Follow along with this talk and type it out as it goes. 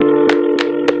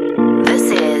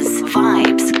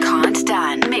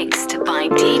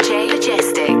DJ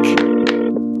Majestic.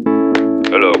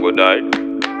 Hello, good night.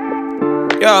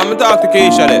 Yeah, I'm talk to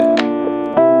Keisha there.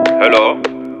 Hello?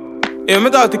 Yeah, I'm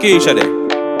talk to Keisha there.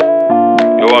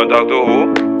 You want to talk to who?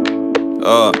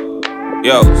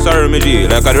 Yo, sorry me G,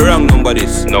 like I the wrong number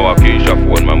this. No, a Keisha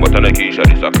phone man, but I not Keisha,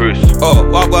 this a Chris. Oh,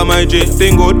 what about my G?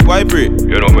 Thing good, why pray?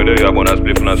 You know me there, I'm gonna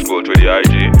split from the school through the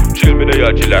IG. Chill me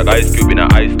there, chill like Ice Cube in a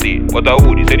iced tea. But a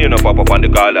who, this ain't no pop up on the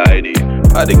caller ID.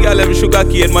 The girl them sugar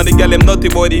cane, man, the girl them nutty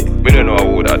body. Me don't know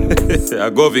who that.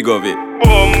 Govy.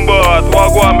 Bombas,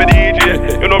 what go on me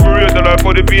DJ? You know me rate the life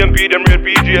for the PNP, them real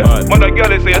PJ. Man, the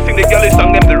girl say you sing the girl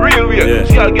song them the real way. Yeah.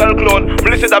 See a girl clone, me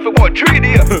listen that for about 3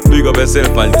 days. Big up yourself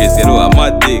man, Chris, you know a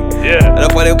mad thing. Yeah. And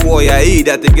for the boy I eat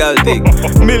that the girl thing.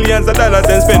 Millions of dollars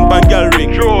and spent on girl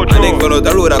ring. True. And then go out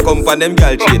the road and come on them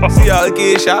girl chain. See all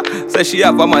Keisha, say she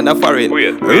have a man a foreign.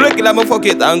 Wait. Regular me fuck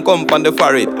it and come on the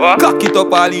foreign. What? Cock it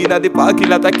up all in at the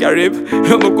parking lot of Carib.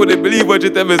 I couldn't believe what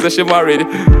you tell me, say she married.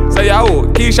 Say yo,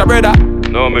 Keisha brother.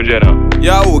 No, me Jenna.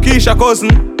 Yo, Keisha cousin.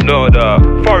 No, the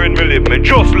foreign me live, me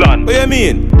just land. What you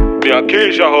mean? Me a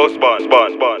Keisha husband.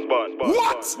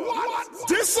 What?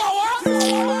 This hour?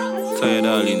 Tired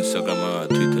all Instagram and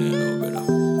Twitter, you know, brother.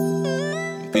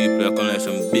 People are calling like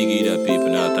some big idiot people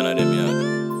now, turn of them yard.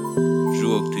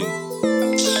 Joke thing.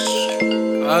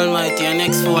 Almighty, your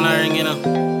next phone I ring, you know.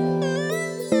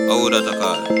 How would that a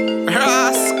call?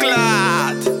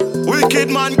 Rascalad! Wicked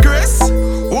man Chris!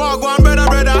 Walk one brother.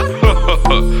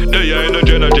 There you ain't no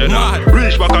Jenna.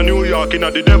 Reach back to New York in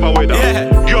the devil weather. Yeah.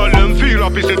 Y'all them feel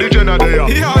happy say the Jenna there.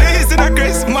 Yo, easy the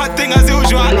Chris, mad thing as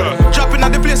usual. Yeah. Dropping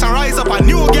at the place and rise up a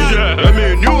new girl. Yeah, I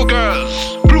mean new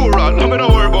girls. Plural, no me no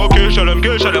worry about Keisha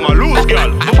them a loose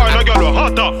girl. I find a girl who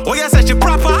hotter, Oh, you say she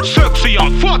proper? sexy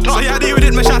and fatter. So you deal with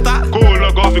it, me shatter? Cool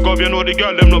like off because you know the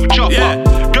girl them love chopper. Yeah.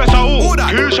 Guess who? Who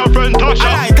that? Keisha friend Tasha.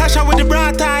 I like Tasha with the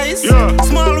bright eyes. Yeah.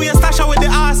 Small waist Tasha with the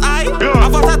ass eye. Yeah. I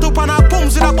got a tattoo on her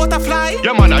palms with a butterfly.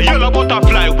 Yeah man, a yellow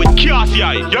butterfly with cassie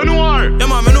eye. You know her? Yeah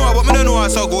man, me know her, but me don't know her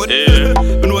so good. Yeah.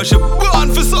 Me know she born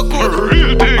for so good.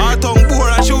 Real thing. Her tongue bore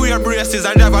and she wear braces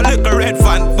and drive a little red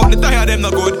fan, but the tire them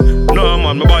no good. No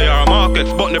man, me buy her a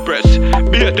markets, but the press.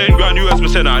 Be a 10 grand US, me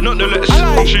send her nothing less.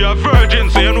 I like. She a virgin,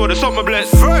 so you know the something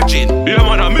blessed. Virgin. Yeah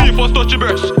man, and me first touch your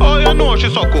breast. Oh you know she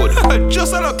so good.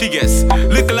 Just a lucky guess.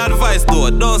 Little advice though,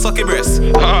 don't suck your breast.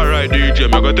 Alright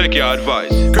DJ, me go take your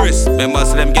advice. Chris, remember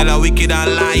say them gyal are wicked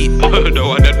and lie. The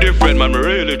one that different man, me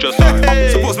really just sorry.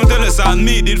 Suppose me tell you son,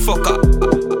 me did fuck up.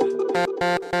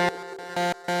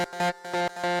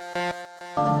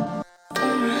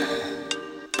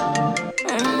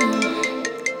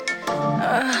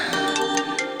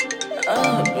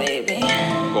 Oh, baby.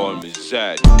 Call me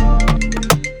Zad.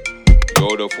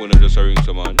 Yo, the phone just a ring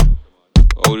some man.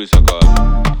 How this a call?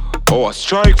 Oh, a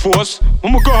strike force?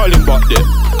 I'ma call him back there.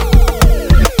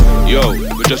 Yo,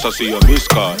 we just a see your missed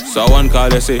call. So one call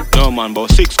they say, No man,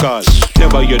 but 6 calls.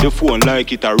 Never hear the phone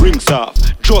like it a rings off.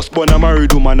 Just born a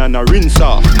married woman and a rinse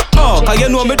off. Oh, cause you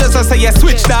know me just a say you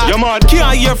switch dog. Yeah, man.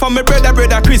 Can't hear from me brother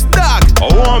Chris dog. I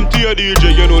want to hear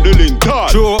DJ, you know the link tag.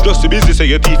 True. Just to busy say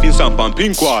your teeth in Samp and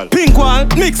pink wall. Pink one,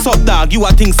 mix up dog, you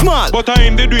a think small. But I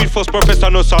ain't the do it first professor,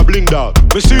 no sabling dog.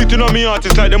 Me see it in me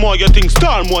artist like the more you think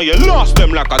style, more you lost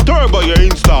them like a turbo you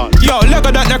install. Yo, look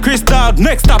at that the Chris dog,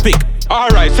 next topic.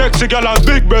 Alright, sexy girl and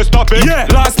big breast topic. Yeah,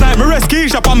 last night me rescue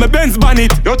Keisha on my Benz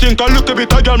bonnet. You think I look a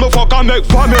bit a girl, me fuck and make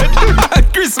vomit?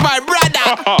 Chris my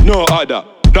brother. No other.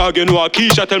 Dog, you know a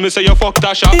Keisha tell me say you fuck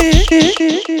Tasha.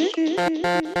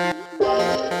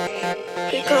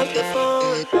 Pick up your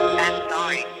phone.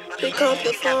 Pick up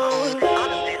your phone.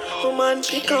 Woman,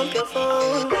 pick up your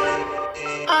phone.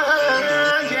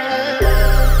 Yeah.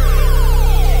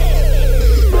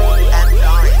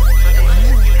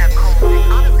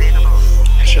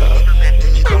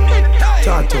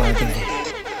 Talk to her.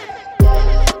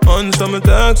 On some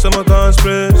attacks, some can't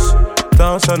stress.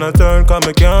 Toss on a turn, cause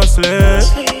me can't sleep.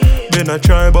 Been a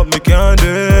try, but me can't do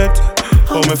it.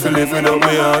 How me feel live without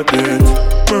me heartbeat.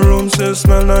 My room still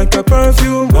smell like a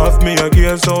perfume. Half me a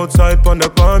gaze outside on the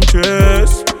palm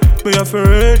trees. Me have to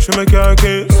reach for my car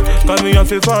keys. Cause me have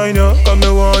to find you, cause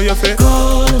me want you to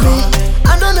Call me.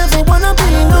 I don't ever wanna be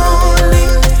lonely.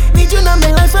 Need you in my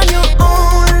life and you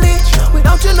only.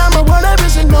 Without you now my world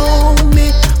doesn't know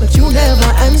me. But you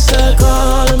never answer,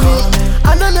 call me.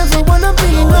 I don't ever wanna be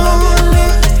lonely.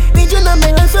 Need you in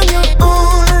my life and you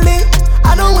only.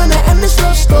 I don't wanna end this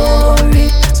love story.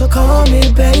 So call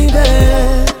me baby.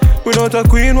 Without a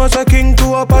queen, was a king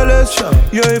to a palace.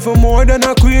 You're even more than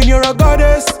a queen, you're a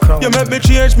goddess. You make me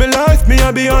change my life, me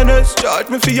I be honest. Charge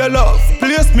me for your love,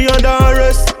 place me under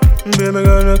arrest. Baby,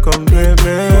 gonna complete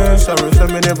me. sorry, so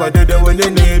me never did it when you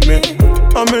need me.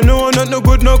 I me know not no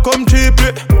good, no come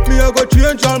cheaply. Me I go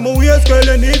change all my ways, girl,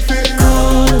 you need fit. I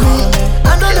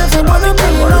don't ever wanna be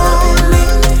lonely.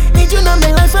 Need you in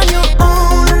my life and you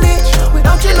only.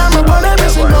 Without you, I'm a world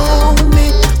everything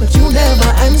lonely. But you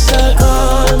never answer,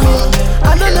 call me.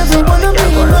 I don't ever wanna be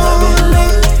lonely.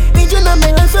 Need you in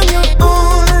my life and you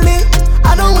only.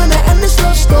 I don't wanna end this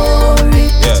love story,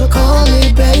 so call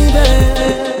me baby.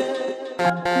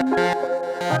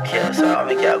 Yeah, so I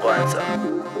make you go answer.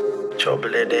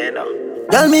 Trouble it there now.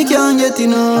 Girl, me can't get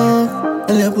enough.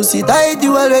 And your pussy tight,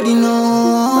 you already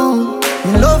know.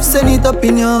 Me love send it up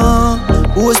in you.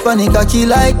 Who's panic cocky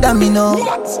like that, me know.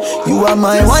 You are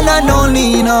my one and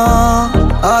only, you know.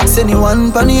 Ask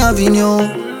anyone pan the avenue.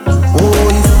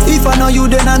 Oh, if I know you,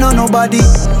 then I know nobody.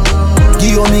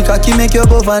 Give me cocky, make you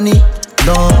go vanny.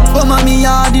 No, come on me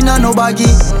yard in a no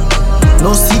baggy.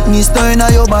 No sickness turn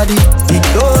on your body.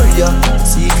 Victoria,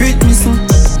 secret missing.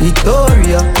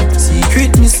 Victoria,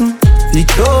 secret missing.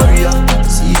 Victoria,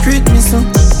 secret missing.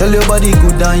 Tell your body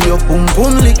good and your pum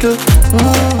pum little.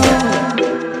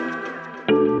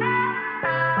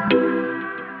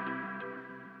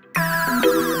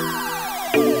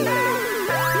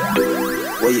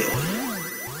 Oh yeah,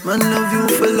 man love you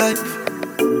for life.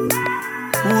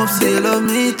 Hope say you love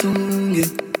me too. Yeah.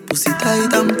 Pussy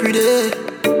tight and pretty.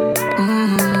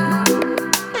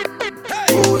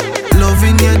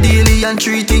 Loving you daily and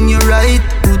treating you right.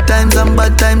 Good times and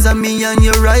bad times and me and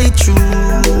you right true,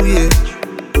 yeah.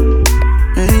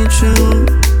 Ain't true.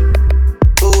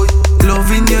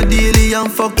 Loving you daily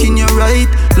and fucking you right.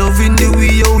 Loving the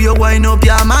way you wind up,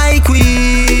 you're my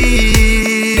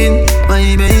queen,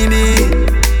 my baby.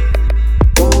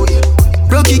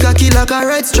 Rocky cocky like a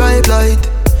red stripe light.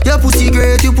 Your pussy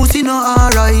great, your pussy not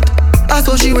alright. I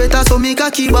saw she wet, I saw me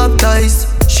cocky baptized.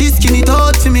 She skin it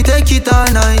out for me, take it all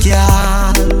night.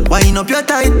 Yeah, wind up your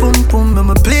tight pum pum,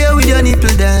 I'ma play with your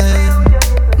nipple there.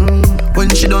 When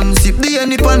she done sip the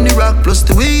honey on the rock, plus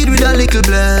the weed with a little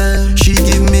blend. She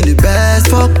give me the best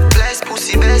fuck, best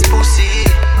pussy, best pussy.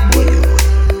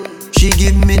 She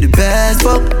give me the best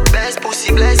fuck, best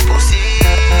pussy, best pussy.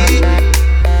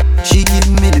 She give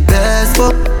me the best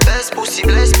fuck, best pussy,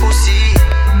 best pussy.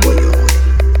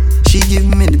 She give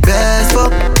me the best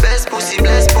fuck, best pussy,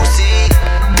 best pussy.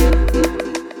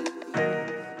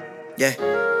 Yeah,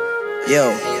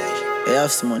 yo, you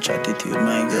have so much attitude,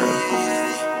 my girl.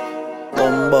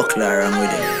 Buckler, I'm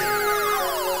with it.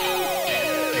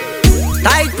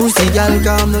 Tight pussy, girl,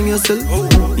 calm down yourself.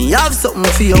 Me have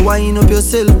something for you, wind up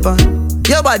yourself, and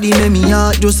your body make me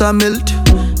heart just a melt.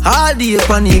 All the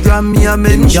upon the gram, me a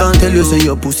mention. Tell you say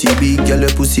your pussy big, girl,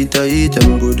 your pussy tight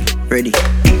and good. Ready?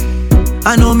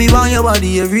 I know me want your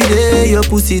body every day. Your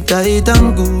pussy tight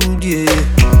and good, yeah.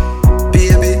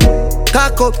 Baby,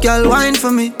 cock up, girl, wine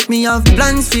for me. Me have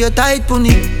plans for your tight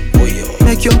pony.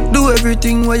 Make you do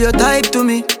everything while you type to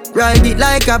me. Ride it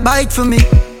like a bike for me.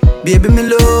 Baby, me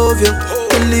love you,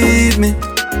 believe me.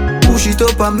 Push it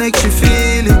up and make you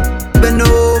feel it. Bend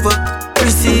over,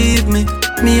 receive me.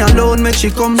 Me alone make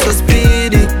she come so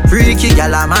speedy. Freaky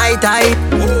gal, I'm my type.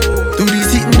 Do the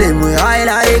sitting them way I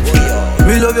like.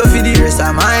 Me love you for the rest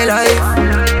of my life.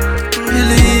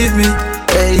 Believe me,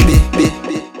 baby.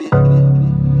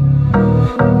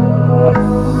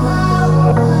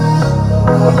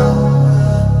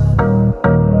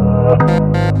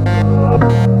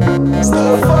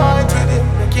 Stop fight with him,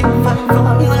 make him fight for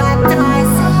you like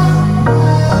Tyson.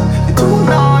 You're too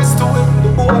nice to him, the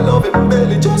boy love him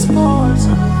belly, just pause.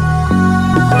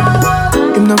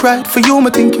 Him not right for you, I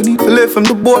think you need to live from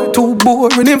the boy too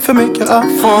boring, him for make you have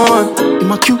fun.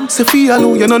 Him a cute, say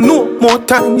feel you no know more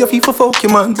time, you feel for fuck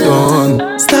your man done.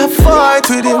 Stop fight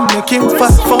with him, make him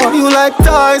fight for you like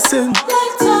Tyson.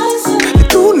 You're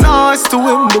too nice to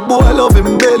him, the boy love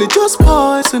him belly, just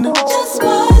poison him.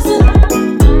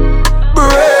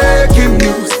 Breaking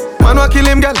news, man wa kill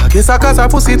him, girl. I guess I cause her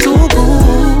pussy too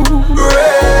good.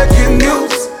 Breaking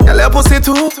news, girl, her pussy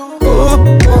too good.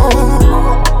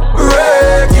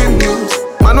 Breaking news,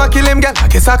 man wa kill him, girl. I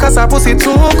guess I cause her pussy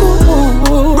too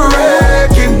good.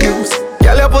 Breaking news,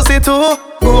 girl, her pussy too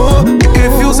good.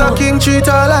 If you's a king, treat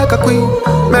her like a queen.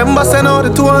 Remember, send out the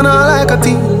two and her like a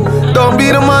team. Don't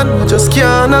be the man, just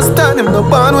can't understand him. No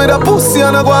band with a pussy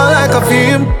and a go like a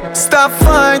film. Stop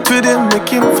fight with him, make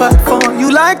him fight for you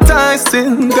like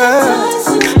Tyson, girl.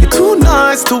 You're too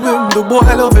nice to him, the boy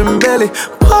love him belly.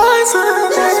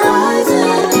 Poison.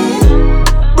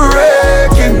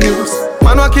 Breaking news,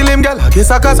 man wa kill him, girl. I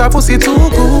guess I cause her pussy too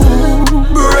good.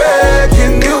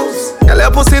 Breaking news, girl,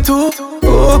 her pussy too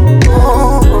good.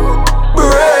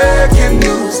 Breaking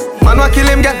news, man wa kill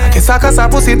him, girl. I guess I cause her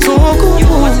pussy too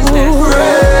good.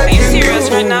 Breaking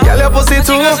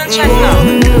Singles and check now.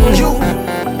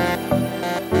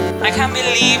 I can't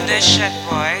believe this shit,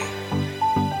 boy.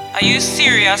 Are you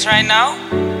serious right now?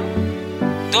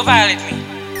 Don't violate me.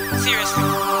 Seriously.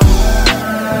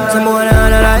 Some boy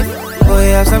on a life.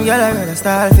 Boy, have some girl I rather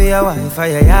style for your wife or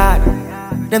your yard.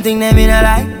 Them think them in a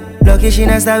lie. Lucky she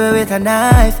not stab me with a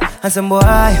knife. And some boy,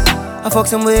 I fuck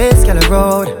some ways, girl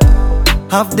road.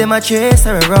 Half them a chase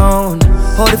her around.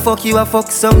 How the fuck you a fuck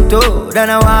some dude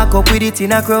and I walk up with it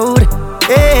in a crowd?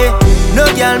 Hey, no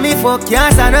girl me fuck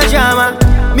can't stand no drama.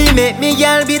 Me make me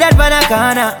girl be that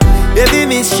banana. Baby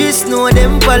miss she know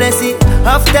them policy.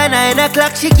 After 9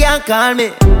 o'clock she can't call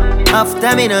me.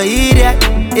 After me no idiot,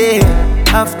 yeah.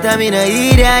 After me no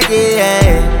idiot,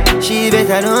 yeah. She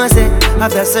better know say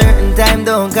after certain time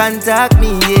don't contact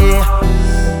me, yeah.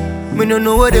 Me no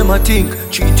know what them a think.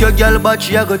 Treat your girl but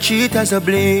she a go cheat as a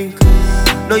blink.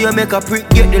 Now you make a prick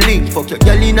get the link. Fuck your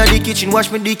girl inna the kitchen,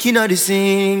 wash me dick inna the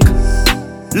sink.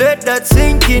 Let that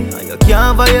sink in. You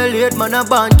can't violate man a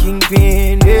born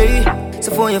kingpin, hey.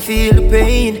 So for you feel the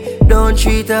pain, don't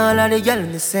treat all of the girl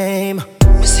the same.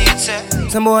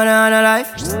 Some boy on a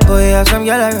life. Boy have some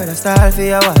girl I rather style for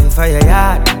your wife or your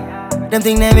yard. Them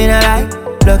think them in a lie.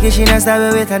 Lucky she not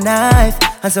stab me with a knife.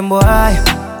 And some boy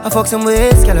I fuck some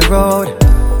ways, girl road.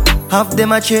 Half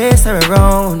them a chase her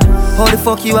around. How the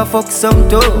fuck you a fuck some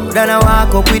dude and I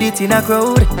walk up with it in a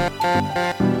crowd?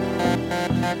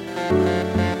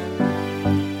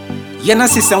 You know,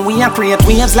 sister, we a create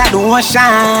waves like the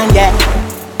ocean, yeah.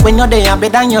 When you're there,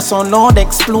 better your son loud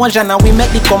explosion and we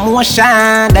make the commotion,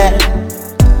 yeah.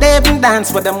 They even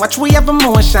dance with them, watch we have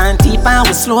emotion, deep and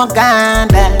we slow down,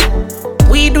 yeah.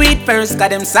 We do it first,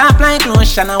 got them soft like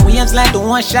lotion and waves like the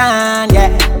ocean, yeah.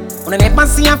 When I never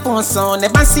see a phone sound,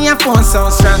 never see a phone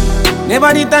sound strong.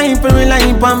 Never the time for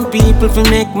rely on people to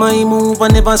make my move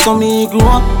and never saw me grow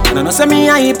up. And I know say me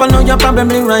hype, I know you're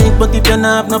probably right. But if you don't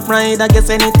have no pride, I guess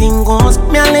anything goes.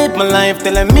 Me I live my life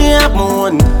telling me I'm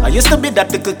moon. I used to be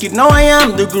that little kid, now I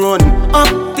am the grown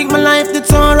up. Think my life did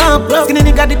so rough. Skinny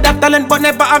nigga did that talent but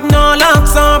never have no luck,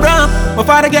 so rough. My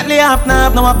father get laid off, now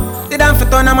have no up. They done for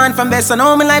turn a man from best, so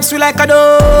now my life sweet like a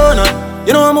donut.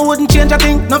 You know I wouldn't change a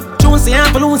thing, no. See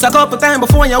I lose a couple times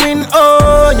before you win,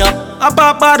 oh yeah. I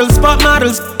pop bottles, pop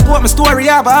models. Put my story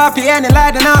up, happy and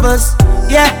like the novels.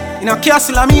 Yeah, in a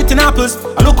castle I'm eating apples.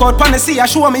 I look out pon the sea, I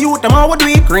show me youth, them how we do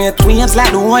it. Great waves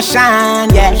like the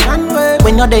ocean, yeah.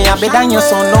 When you're there, better your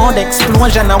son loud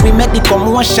explosion and we make the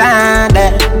commotion,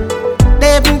 yeah.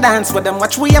 They even dance with them,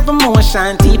 watch we have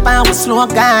emotion, deep and we slow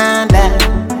down,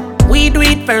 yeah. We do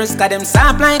it first, got them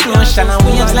soft like lotion and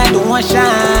waves like the ocean,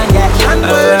 yeah.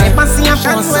 Never see a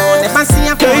phone sound, never see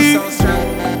a phone sound.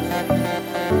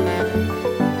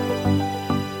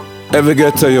 Every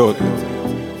ghetto youth,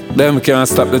 them can't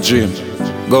stop the dream.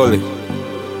 Goalie.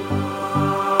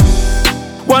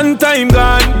 One time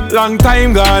gone, long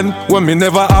time gone, when me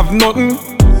never have nothing.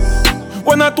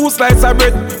 One or two slices of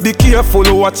bread, be careful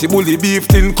what you bully beef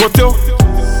tin cut you.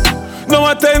 Now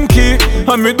a 10 key,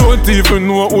 and me don't even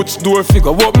know which door figure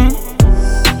open.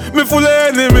 Me full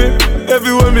of enemy,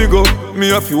 everywhere me go, me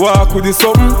have to walk with the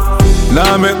something.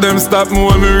 Now make them stop me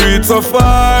when me reach so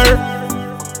far.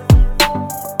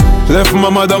 Left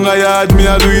mama down a yard, me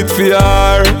a do it for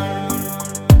her.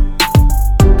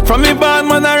 From me born,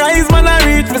 man I rise, man I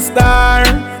reach me star.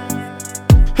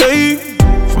 Hey,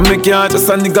 from me can't just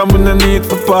a nigga, me no need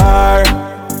for par.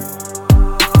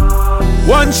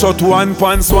 One shot, one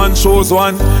pants, one shows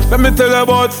one. Let me tell you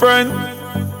about friend.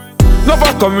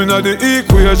 Never coming at the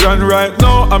equation right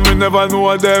now, and me never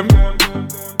know them.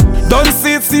 Don't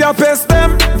see it, see I pest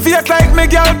them. Fake like me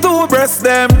girl to breast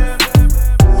them.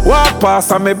 Walk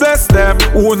past and me bless them.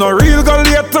 Who no real go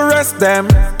late to rest them.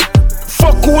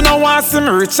 Fuck who no want see me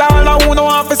rich, all who no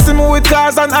want to see me with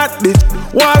cars and hot bitch.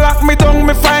 One lock me down,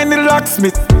 me find the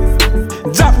locksmith.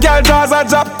 Drop girl jaws a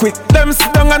drop quick. Them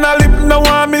sit down and a lip, no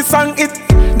want me song it.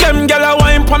 Them girl a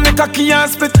wine pon the cocky and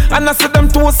split. And I see them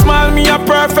too small, me a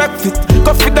perfect fit.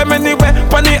 Go fit them anywhere,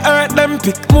 pon the earth them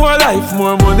pick. More life,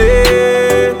 more money.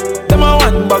 Them a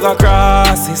one bag of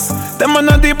crosses. Them a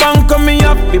not the bank, me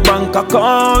have the bank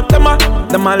account.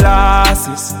 Them a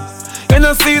losses. You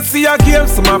know see a game,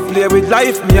 so I play with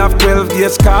life. Me have 12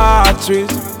 gauge cartridge.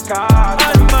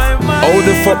 How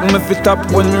the fuck me fit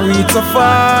up when me reach so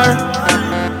far?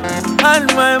 On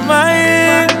my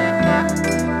mind,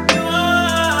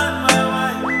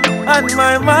 on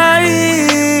my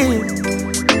mind,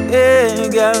 yeah,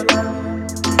 girl.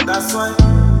 That's why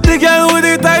the girl with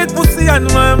the tight pussy on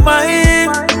my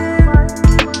mind.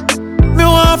 Me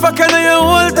want fuck her you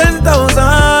hold 10,000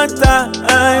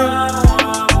 times.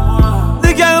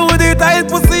 The girl with the tight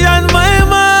pussy on my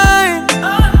mind.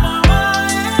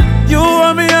 You are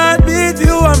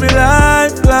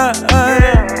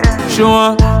she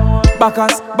want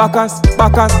Bacchus.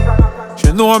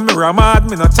 She know me ramad,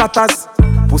 me no chatters.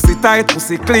 Pussy tight,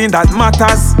 pussy clean, that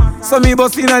matters. So me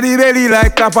bust inna the belly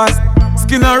like tapas.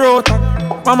 Skin a rota.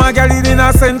 Mama girl in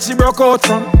a sense she broke out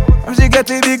from. And she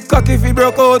get a big cock if he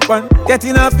broke out one.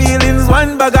 Getting her feelings,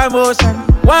 one bag of motion.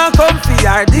 One come for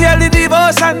her daily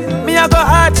devotion. Me a go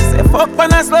hard, she say fuck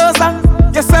when I slow song.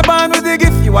 You say born with the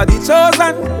gift, you are the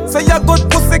chosen. So you good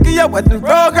pussy, give you wedding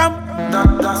program.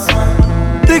 That's why.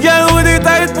 The girl with the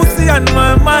tight pussy on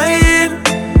my mind.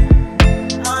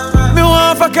 Me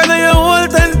want fuck you the whole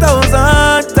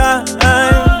 10,000 times.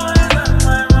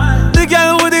 The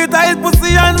girl with the tight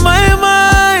pussy on my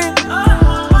mind.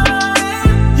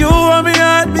 You want me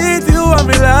heartbeat, you want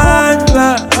me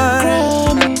lifeline.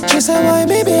 She said, why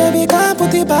me baby can't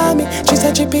put it by me? She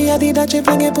said, Chippy, I did that, she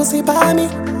fling a pussy by me.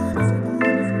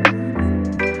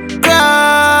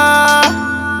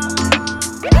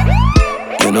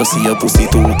 You know see your pussy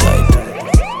too tight.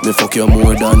 Me fuck you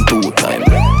more than 2 times.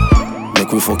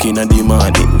 Make we fuck inna the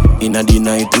morning. Inna the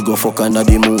night we go fuck under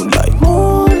the moonlight.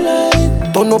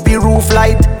 Turn up the roof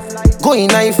light. Go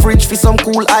in a fridge for some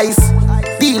cool ice.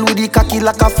 Deal with the cocky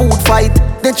like a food fight.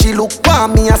 Then she look for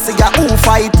me and say who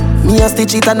fight. Me a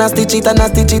stitch it and a stitch it and a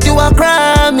stitch it. You a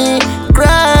Grammy.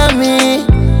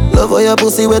 Love how your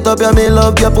pussy wet up, yeah, me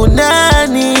love your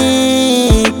punani.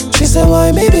 She said,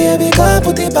 why me baby can't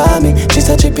put it by me? She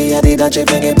said, Chippy, I did that, she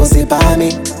fling a pussy by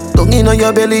me. Tongue in on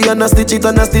your belly and a stitch it,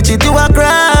 you a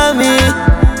Grammy.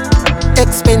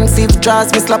 Expensive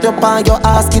draws, me slap your pan, your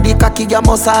ass, give the cocky, your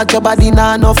massage, your body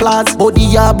nah no flaws. Body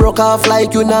ya broke off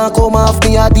like you nah come off.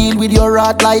 Me a deal with your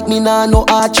rat like me nah no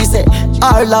heart. She say,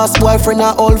 our last boyfriend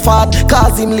a all fat,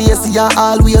 cause him lazy and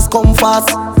always come fast.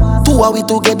 2 are we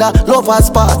together, lovers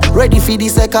part, ready for the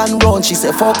second round. She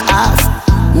say, fuck off.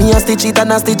 Me a stitch it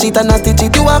and a stitch it and a stitch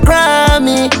it. You a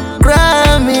Grammy.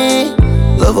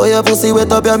 Love how your pussy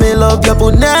wet up, yeah, me love your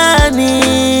punani.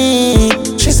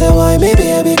 She said, why me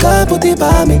baby can't put it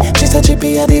by me? She said,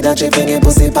 Chippy, I did that, she fling a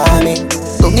pussy by me.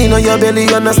 Tongue in on your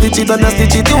belly and a stitch it,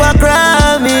 you a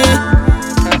Grammy.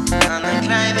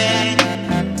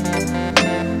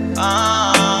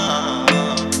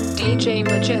 DJ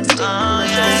Majestic.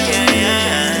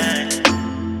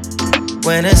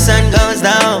 When the sun goes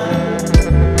down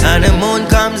and the moon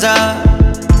comes up,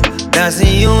 that's the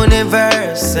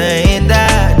universe saying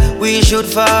that we should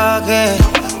forget.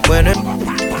 When the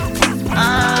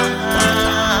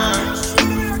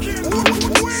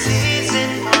season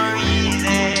for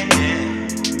easy,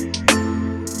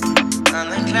 and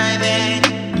the climate.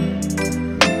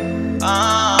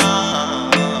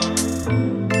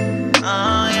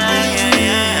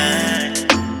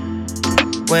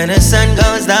 When the sun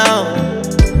goes down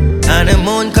and the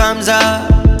moon comes up,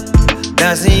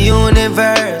 that's the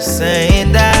universe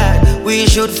saying that we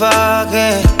should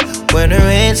forget. When the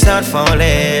rain start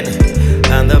falling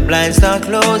and the blinds start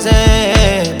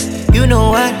closing, you know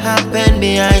what happened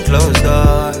behind closed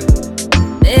doors.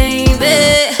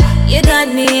 Baby, you got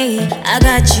me, I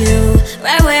got you,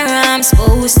 right where I'm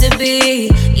supposed to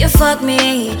be. You fuck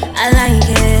me, I like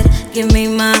it, give me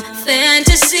my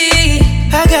fantasy.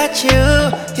 I got you,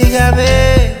 you got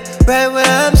me, right where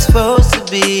I'm supposed to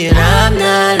be. And I'm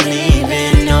not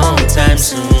leaving no time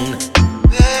soon.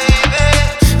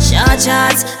 Short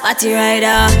shots, party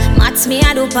rider. Maths me,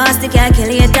 I do pass the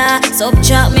calculator.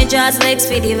 Subtract me just legs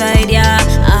for divide, yeah.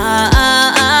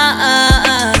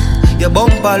 Your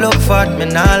bumper look fat, me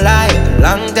not lie.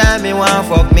 Long time me want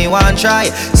fuck, me want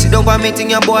try. Sit down and meeting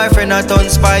your boyfriend a ton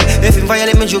spy. If him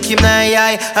violate me, juke him in the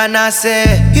eye. And I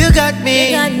say, you got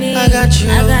me, I got you,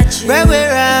 right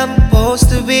where I'm supposed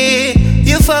to be.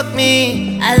 You fuck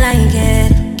me, I like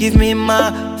it, give me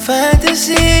my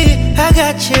fantasy. I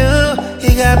got you,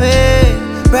 you got me,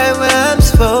 right where I'm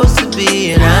supposed to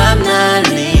be. And I'm not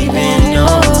leaving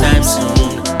no time soon.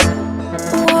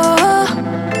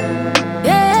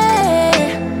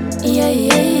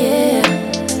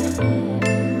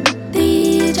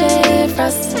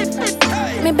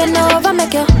 Me bend over,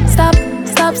 make you stop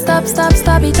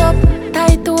it up.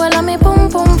 Tight to all of me, pum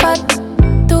fat.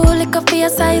 2 liquor for your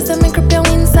size, and me grip you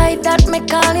inside. That me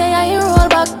call you, yeah, you roll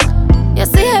back. You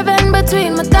see heaven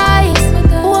between my thighs.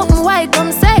 Open wide,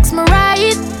 come sex me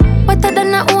right. Wetter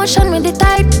than the ocean with the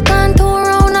tide. Can't turn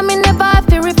around, and me never have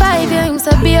to revive you. Him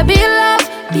say, baby love,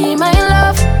 be my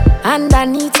love.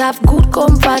 Underneath have good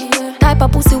comfort. Type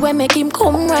of pussy where make him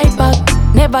come right back.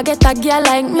 Never get a girl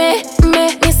like me.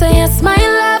 Me say yes, my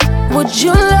love. Would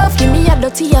you love? Give me a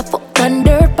dirty a fuck and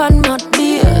dirt and not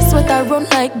beer. Sweat I run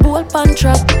like bull pan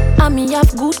trap. And me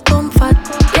have good comfort,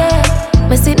 yeah.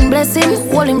 Me sit and bless him,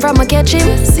 hold him from a catch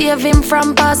him. Save him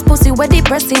from past pussy where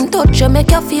depressing. Touch you make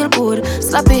you feel good.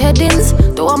 Slappy headings.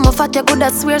 Do want my fat you good, I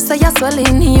swear so you're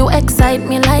swelling. You excite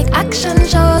me like action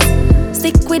shows.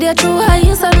 Stick with your true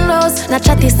highs and lows. Not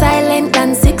chatty silent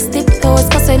and 6 tiptoes.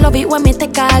 Cause I love it when me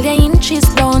take all your inches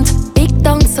down. Big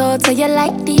tongue so you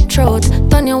like deep throat.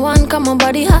 Turn your one, come on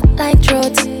body hot like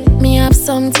throat. Me have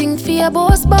something for your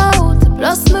boss bout.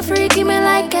 Plus me freaky me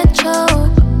like a chow.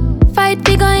 Fight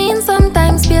big in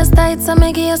sometimes space tight. So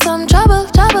me give you some trouble.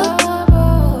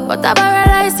 But a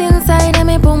paradise inside and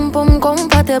me boom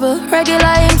comfortable.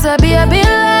 Regular him so be a bit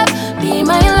love. Be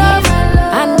my love.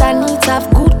 Underneath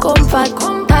have good comfort.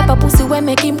 Type of pussy when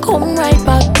make him come right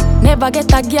back. Never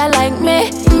get a girl like me.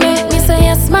 Make me say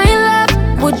yes my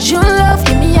love. Would you love?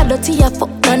 Give me a dirty a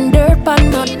fuck and dirt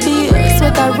and not beer.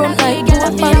 Sweat I run like you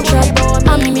a fan trap.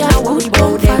 I'm me a good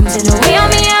comfort. We on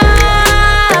me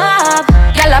up.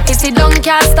 Girl a pissy don't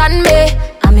can't stand me.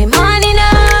 I'm in money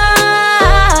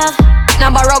enough. Now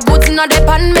borrow goods not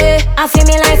depend me. I feel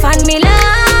me life and me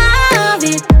love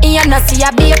it. You not see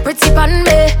I be a pretty pan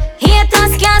me.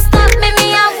 Haters can't stop me.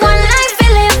 Me have one life to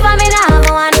live. For me now have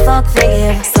one fuck for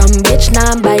give. Some bitch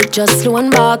nah bite just loan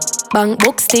back. Bank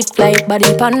book stiff like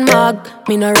body pan mag.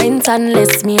 Me no rent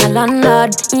unless me a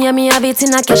landlord. Yeah me have it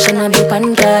in a cash and a big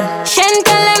pan card. Shen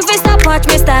tell them fi stop watch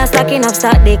me start stacking up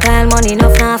stock. They call money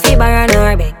enough now fi borrow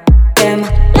nor beg them.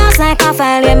 Last like a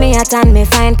file when me at and me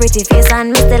find pretty face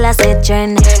and me still a set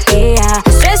trend. Yeah,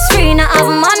 stress free now have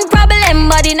man problem.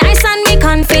 Body nice and me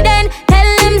confident. Tell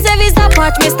them say fi stop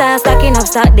watch me start stacking up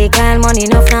stock. They call money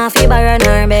enough now fi borrow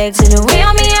nor beg. So the way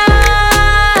on me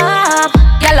up.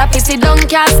 Girl a pissy don't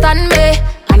can't stand me.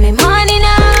 I'm in money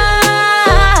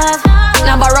enough.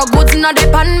 Now borrow goods not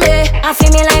depend me. I feel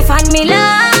me life and me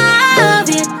love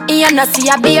it. You not see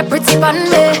I be a pretty pan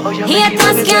me.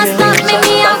 Haters can't stop me.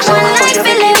 Me have one life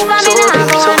to live. For me now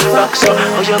have one fuck.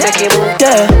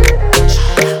 Yeah,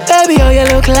 baby, how you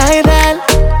look like that?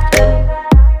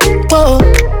 Whoa,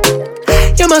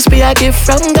 you must be a gift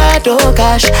from God. Oh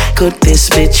gosh, could this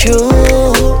be true?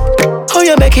 How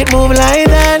you make it move like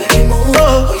that?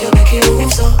 Oh,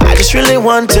 I just really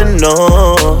want to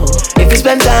know if you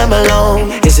spend time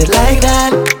alone. Is it like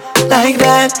that? Like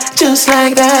that? Just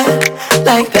like that?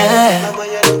 Like that?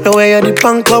 The way you dip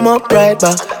and come up right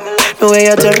back. The way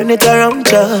you turn it around,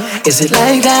 just. Is it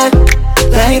like that?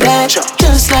 Like that?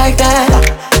 Just like that?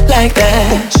 Like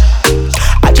that?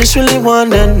 I just really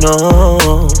wanna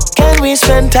know. Can we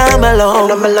spend time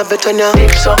alone? I'ma love it when you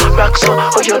dip so, rock so.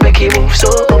 Oh, you make it move so,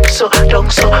 up so, down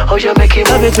so. Oh, you make it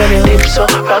move. Love it when you dip so,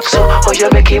 rock so. Oh, you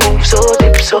make it move so,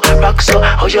 dip so, rock so.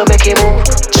 Oh, you make it move.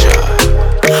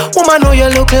 Woman, know you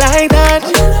look like that.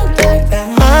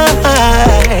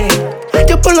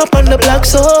 You pull up on the block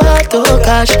so hard, oh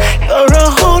gosh, you're a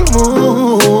whole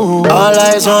mood. All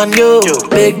eyes on you,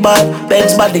 big bad,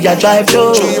 Benz body I drive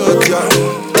through.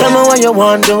 Tell me what you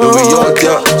want to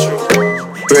do.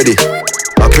 Ready,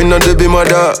 up in the be my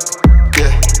dog.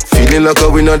 Feeling like a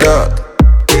winner dog.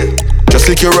 Just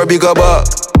secure a bigger bag.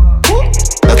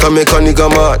 That can make a nigga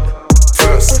mad.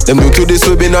 Them new to this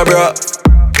we been a bra.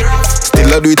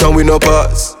 Still I do it and we no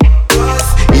pass.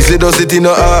 Easy does it in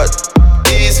the heart.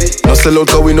 No sell out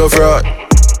cause we no fraud.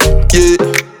 Yeah,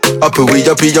 happy we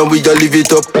happy and we a live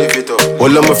it up.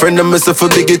 All of my friends and myself for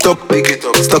big it up.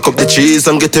 Stack up the cheese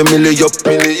and get a million up.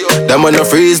 That man a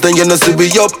freeze then you know see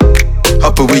we up.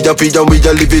 Happy we happy and we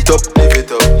a live it up.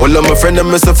 All of my friends and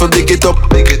myself for big it up.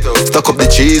 Stack up the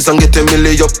cheese and get a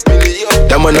million up.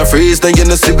 That man a freeze then you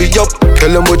know see we up.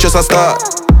 Tell them we just a start.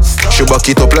 She back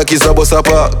it up like it's a bus a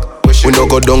park. We no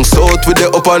go down south with the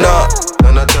up and up.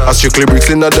 I strictly bricks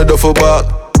in the duffel bag.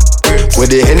 Where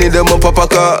they henny them up a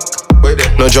car.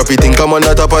 No drop it in come on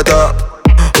a top.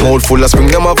 Mouth full of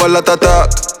spring them have a lot of talk.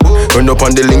 Run up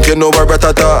on the link you know where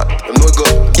ratata.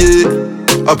 Yeah,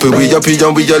 happy we happy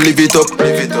and we a live it up.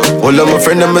 All of my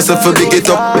friends and myself for big it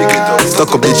up.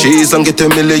 Stack up the cheese and get a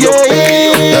million up.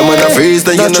 Them man a freeze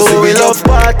then you know see we love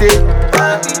party.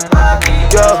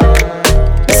 Yeah,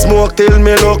 smoke till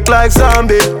me look like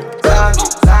zombie.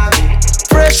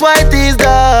 Fresh white is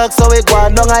dark, so we go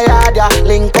on down a yard, yeah.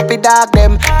 Link up with dog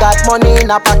them. Got money in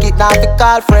a pocket, now we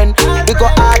call friend. We go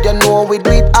hard, you know we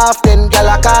do it often. Girl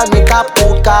a call me top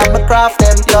food, call me craft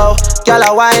them. Yo, girl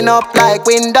a wind up like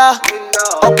window.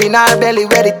 Up in her belly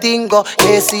where the thing go.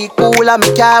 AC cool and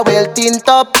me car well tint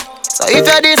up. So if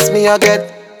you diss me, you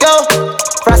get yo.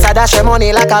 Frasa dash your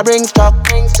money like a bring stock.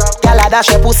 Girl a dash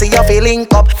your pussy, you feel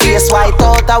link up. Face white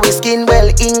out, we skin well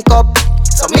ink up.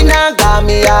 So me nah got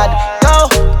me hard, yo.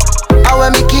 I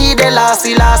when me key the last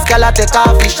girl I take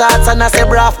off his shots and I say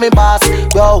braff me boss.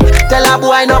 Yo, tell a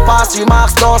boy no pass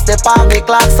remarks, don't step on me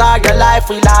clocks or your life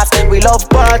we last. We love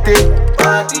party,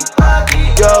 party, party.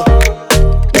 Yo,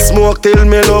 smoke till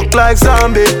me look like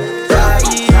zombie.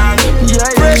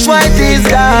 Fresh white is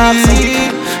dark.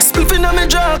 Spliffing on me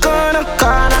jaw corner.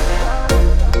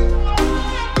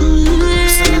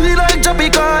 See like Jabby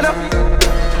corner.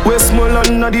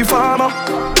 Westmoreland the farmer.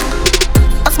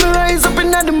 As me rise up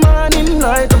in the morning,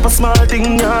 light up a small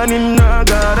thing yawning. I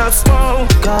gotta smoke,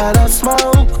 gotta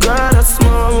smoke, gotta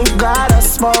smoke, gotta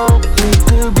smoke.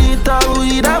 Little bit of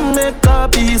weed and make a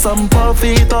piece and puff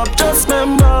it up. Just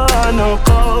remember I no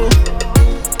go.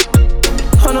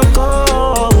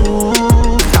 Now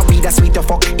we the sweet to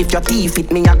fuck. If your teeth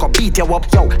fit me, I go beat you up.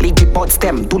 Yo, leave the buds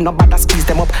them, do not bother squeeze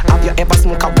them up. Have you ever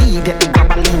smoked a weed? Get the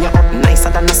grab and lean you up. Nicer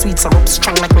than a sweet syrup,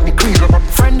 strong like when the cream up.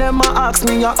 Friend them a ask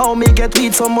me how me get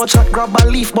weed so much. I grab a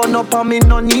leaf, burn up and me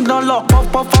no need no luck.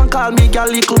 Puff puff and call me a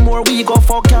little more. We go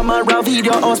for camera,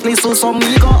 video us, please so some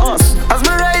me go us. As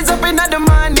me rise up in the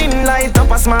morning, light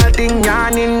up a small thing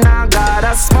yawning. I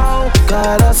gotta smoke,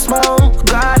 gotta smoke,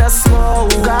 gotta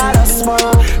smoke, gotta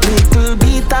smoke. Little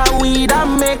bit of weed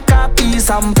and make a piece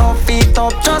and puff it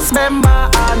up. Just remember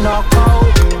I no go.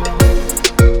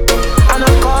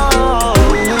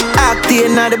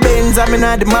 Acting at the Benz, I'm in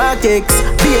at the markets.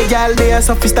 Be a gal there,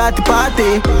 so fi start the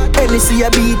party. Hennessy a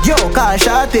beat, yo, car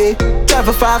shotty.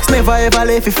 Travel Fox, never ever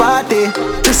left fi 40.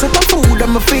 This up a food,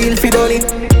 I'ma feel fi done it.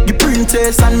 The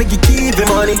princess and make you keep the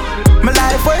money. My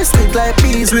life was stick like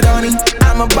peas with honey.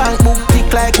 I'm a bank book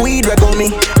thick like weed rag on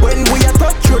me. When we a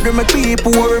touch you, my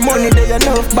people worry money. They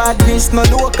enough badness,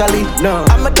 not locally. No,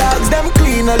 I'm a dogs, them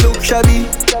clean, I look shabby.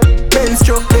 Benz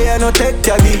truck, they are no tech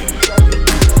jaggy.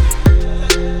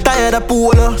 Tired of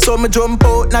polo, so me jump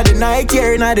out. Now the night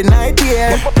here,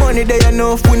 money they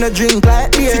enough, we no drink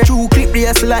like beer. See true clip, they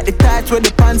hustle like the tights where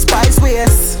the pants spice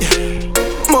waist.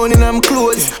 Money in them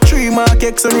clothes, 3 mark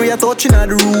X and we are touching on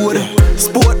the road.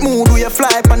 Sport mood, we a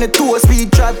fly on the toe,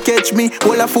 speed trap catch me.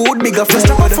 All a food, bigger food.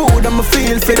 Food, I'ma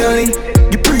feel fiddly.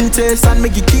 The princess and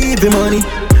make you keep the money.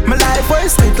 My life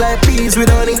was sweet like peas with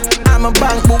honey. I'm a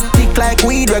bank book thick like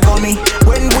weed rag on me.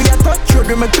 When we a touch you,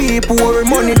 my people worry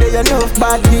money. They enough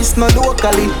badness, not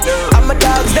locally. I'm a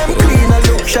dogs, them clean, I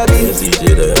look shabby.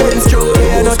 Benz truck,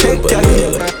 they are no tech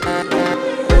jaggy.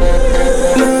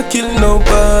 Not kill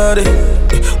nobody.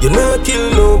 You not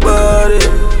kill nobody.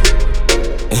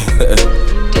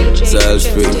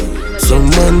 Salisbury. Some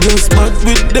man just bad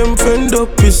with them friend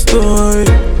up his toy.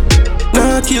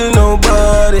 Not kill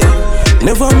nobody.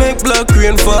 Never make black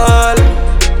rain fall.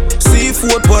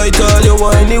 Seafood white all you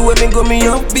whiny. When me go me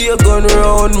up, be a gun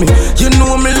round me. You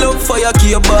know me love fire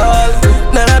cable.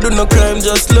 Nah, I do no crime,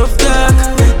 just love talk.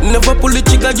 Never pull the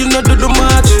trigger, you not do the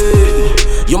match.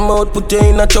 Your mouth put you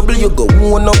in a trouble, you go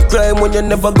one up crime when you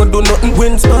never go do nothing.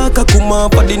 When spark a come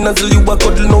up for the nozzle, you a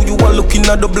cuddle. Now you are looking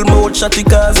at double mouth shotty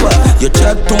cause why? You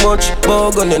chat too much,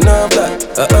 bug on your nerve that.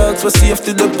 I ask for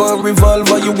safety, the pan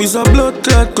revolver. You is a blood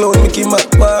clot clown, Mickey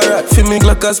Mac Barrat. Feel me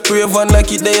like a spray van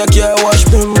like it there, you can't wash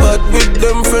them. But with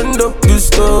them friend up the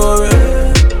story.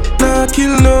 Nah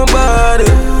kill nobody,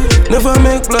 never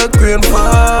make black rain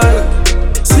fall.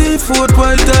 Seafood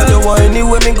white all you whiny.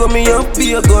 When me go me up,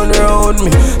 be a gun round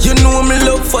me. You know me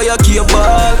love fire cable.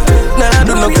 Nah, I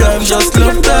do no crime, just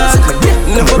love talk.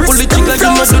 Never pull the trigger,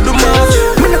 you must do the match.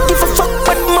 Me no give a fuck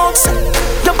what the mouth say.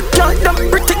 Yo, but y'all them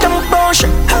pretty, them bullshit.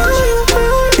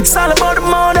 It's all about the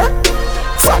mother.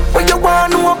 Fuck what you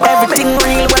want, know about everything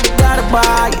real, what you gotta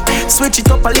buy. Switch it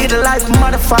up a little life,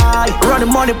 modify. Run the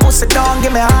money, pussy down,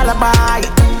 give me a alibi.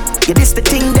 Yeah, this the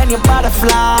thing, then you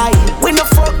butterfly. We no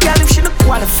fuck, girl, if she no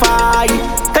qualify.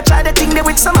 Go try the thing there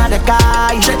with some other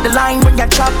guy. Jet the line when you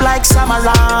chop like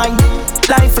samurai.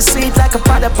 Life is sweet like a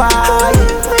pot of pie.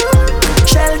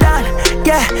 Sheldon,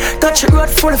 yeah, touch the road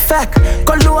full effect.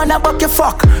 Go low and above your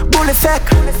fuck, bull effect.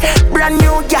 Brand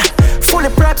new, yeah, fully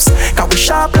preps. Cause we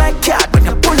sharp like cat when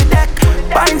you pull the deck.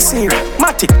 Bind zero,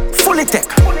 matic, fully tech.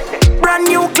 Brand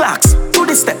new clocks, to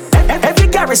the step. Every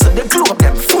garrison, the globe,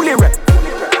 them fully rep.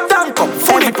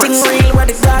 Everything real, what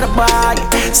they gotta buy.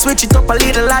 Switch it up a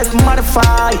little life,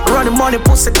 modify. Run the money,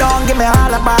 pussy down, give me a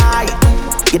alibi.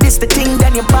 Yeah, this the thing,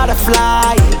 then you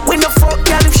butterfly. We no fuck,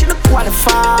 girl, if she no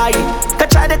qualify. Go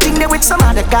try the thing there with some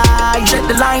other guy. Jet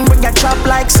the line when you chop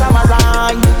like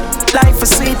samurai. Life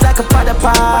is sweet like a pot of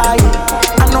pie.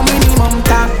 I no minimum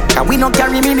talk, cause we no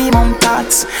carry minimum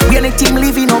thoughts. We on the team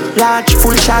living up large,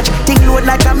 full charge. Thing load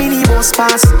like a mini bus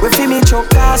pass. We feel me choke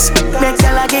gas, make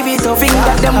y'all give it a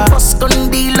finger. Them bust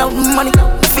gun deal out money.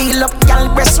 Feel up,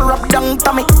 y'all breast her up down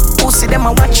tummy. Pussy them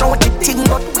a watch out the thing,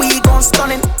 but we gon'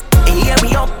 stunning. Here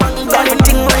we up and down,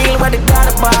 everything real where they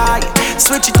gotta buy.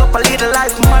 Switch it up a little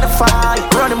life, modify.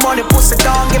 Run the money, pussy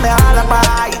down, give me a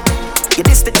alibi. Yeah,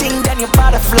 this the thing, then you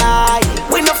butterfly.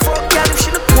 We no fuck, girl, if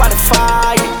she don't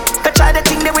qualify. Go try the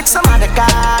thing there with some other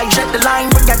guy. Jet the line,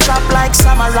 we get chopped like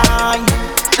samurai.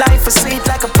 Life is sweet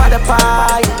like a pot of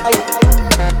pie.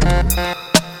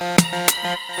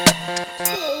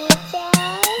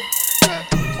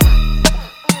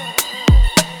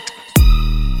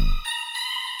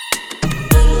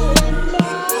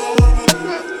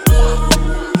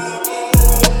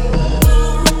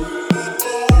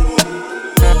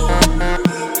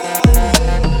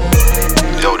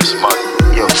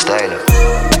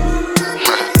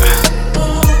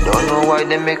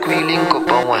 They make we link up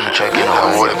on one track, you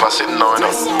know. What if I sit now?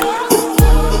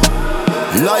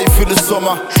 Life for the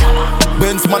summer.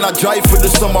 Benz man I drive for the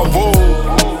summer. Whoa.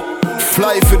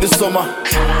 Fly for the summer.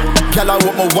 Girl I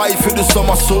want my wife for the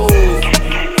summer. So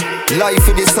life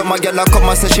for the summer, girl I come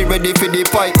and say she ready for the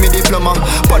pipe, me diploma.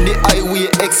 On the highway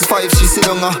X5 she sit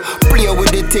down play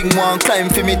with the thing, one climb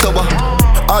for me tower.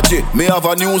 Aji, me have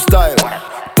a new style.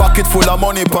 Pocket full of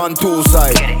money pan two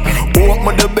side. Walk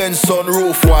me the Benz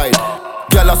sunroof wide.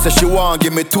 Girl I say she want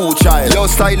give me 2 child. Yo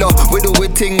styler, we do we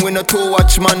thing, we no 2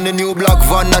 watch man. The new black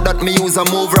van, now that me use a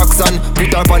move rocks on.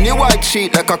 Put her on the white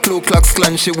sheet like a Ku Klux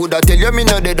Klan. She woulda tell you me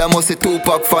no dead, I must a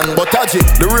 2-pack fan. But Aji,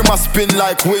 the rim a spin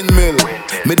like windmill.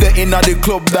 Me the inna the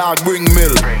club dog bring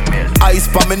mill. Ice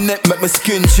pa me neck make me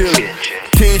skin chill.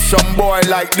 Teach some boy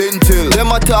like dental.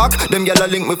 Them attack, them gyal a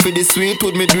link me for the sweet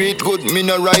wood. Me do it good, me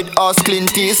no ride ass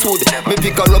Clint Eastwood. Me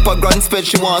pick her up a grand spread,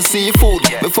 she want seafood.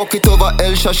 Me fuck it over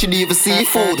Elsha, she leave a seafood.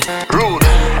 Rude.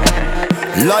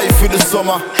 Life for the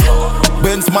summer.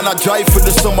 Benz man I drive for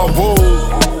the summer. Whoa.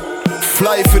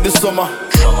 Fly for the summer.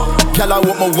 Girl I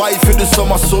want my wife for the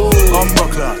summer. So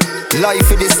life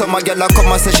for the summer, girl I come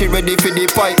and say she ready for the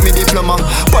pipe, me diploma.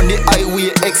 On the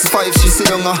highway X5 she sit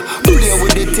down play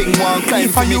with the thing, one climb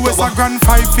for me US a grand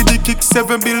 5 for the kick,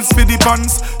 7 bills for the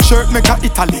pants. Shirt make a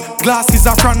Italy, glasses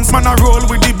a France. Man a roll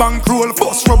with the bank roll,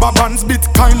 bust rubber bands.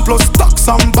 Bitcoin plus stocks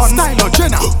and bonds. Style of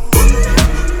Jenna.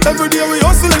 Every day we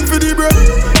hustling for the bread.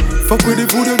 Fuck with the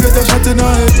food, you get a shot in the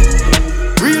head.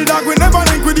 Real dog, we never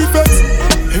link with the feds.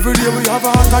 Every day we have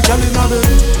a hot girl in a bed.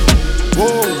 Whoa,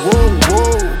 whoa,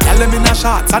 whoa. Tell them in a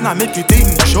shots and I make you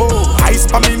think show. Ice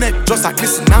pa me neck, just a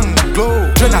glisten and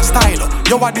glow. Jenna style,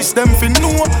 yo what this them fin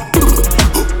know.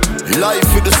 Life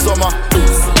for the summer.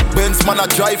 Benz man I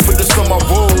drive for the summer.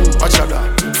 Whoa, watch out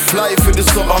that. Fly for the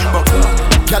summer.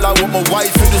 Girl I want my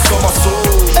wife for the summer. So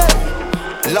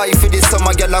life for the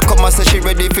summer, girl I come and say she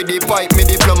ready for the pipe, me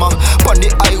diploma. On the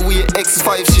highway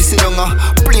X5 she sit down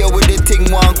play with the thing,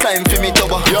 one climb for me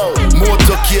tower. Yo,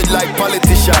 motorcade like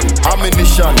politician,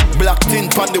 ammunition, black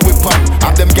tint on the whip on.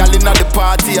 And them gal inna the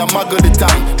party, I muggle the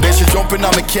time. Then she jump in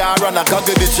on my car and I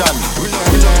goggle the jam.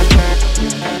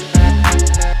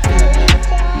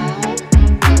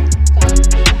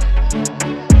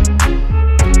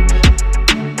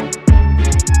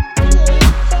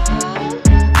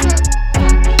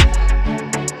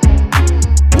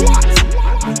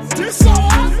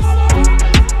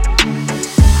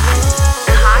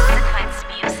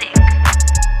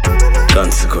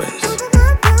 Consequence.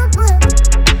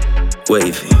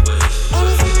 Wavy.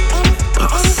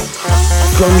 Pass.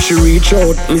 From she reach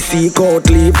out, me seek out,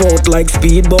 leave out like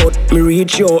speedboat. Me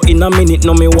reach you in a minute,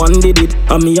 now me one did it.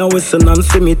 And me a whistle and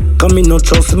sim it. Cause me no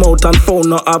trust mouth and phone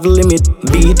no have limit.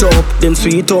 Beat up, then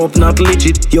sweet up, not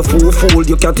legit. You fool,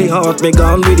 you catty heart, me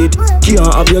gone with it.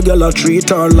 Can't have your girl a treat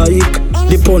her like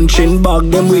the punching bag,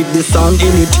 them with the sand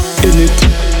in it.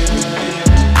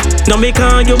 Now me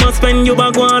call you must spend your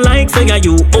bag one like say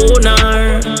you own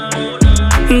her.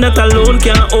 That alone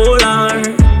can't hold her.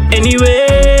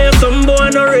 Anyway, some boy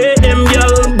no rate them,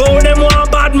 girl. Bow them one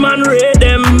bad man rate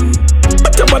them.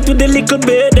 But about to the little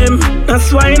bait them.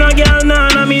 That's why no girl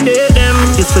nah me date them.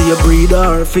 You say you breed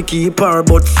her, fi keep her,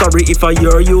 but sorry if I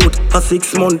your youth. A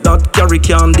 6 month that carry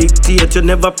can't dictate. You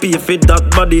never pay for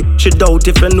that body. She doubt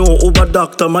if you know over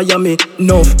Dr. Miami.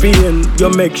 Enough pain, you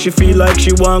make she feel like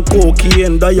she want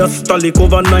cocaine. Diastolic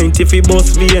over 90 fi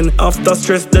bust vein. After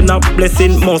stress then a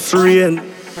blessing must rain.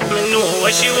 Me know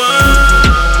what she want.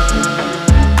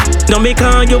 Now me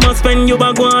call you must spend your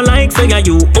bag one like say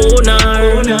you own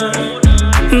her.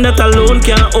 That alone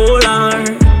can't hold her.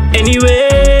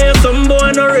 Anyway, some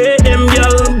boy no rate them,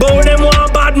 girl. Bow them one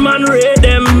bad man rate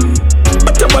them.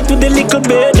 But about to the little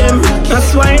bait them.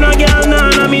 That's why no girl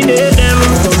nah me date them.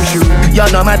 You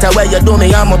You no matter where you do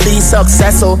me, I'ma be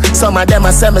successful. Some of them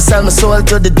I say me sell my soul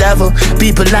to the devil.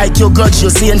 People like you grudge you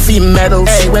seeing fame medals.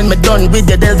 Hey, when me done with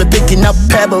you, they'll be picking up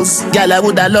pebbles. Girl, I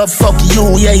woulda love fuck you,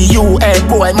 yeah you. Hey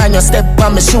boy, man, you step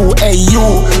on my shoe, hey you.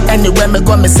 Anywhere me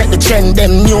go, me set the trend.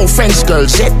 Them new French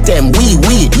girls, jet them, we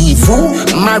evil.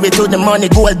 Married to the money,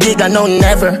 gold digger, no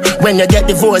never. When you get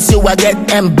divorced, you a get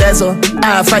embezzle.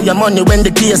 Half of your money when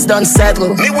the case done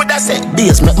settle. Me woulda said,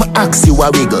 this make me ask you a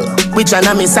wiggle. Which one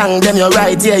of me sang them you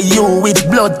right, yeah you. With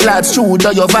blood clots through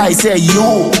do your vice, yeah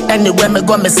you. Anywhere me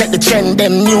go, me set the trend.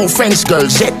 Them new French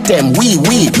girls, jet them, we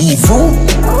evil.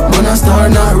 Man a star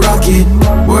not rocket,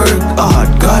 work hard,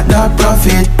 got that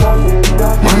profit.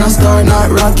 Man a star not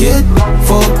rocket,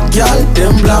 fuck y'all,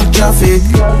 them block traffic.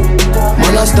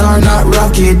 Man a star not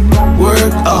rocket,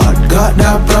 work hard, got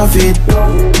that profit.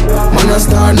 Man a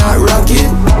star not rocket,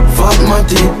 fuck my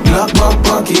tick, block back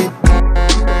pocket.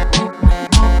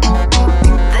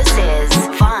 This is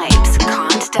Vibes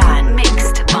Can't Stand,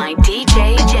 mixed by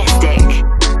DJ Jestic.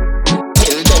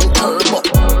 Tell them turbo.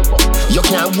 You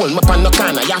can't hold me on no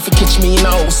corner. You have to catch me in a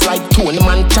house like Tony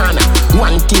Montana.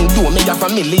 One thing do me have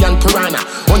 1 million piranha.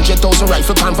 100,000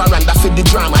 rifle pan veranda for the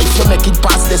drama. If you make it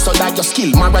past this, so that you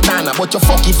skill Maradona. But you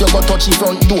fuck if you go touch the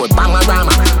front door,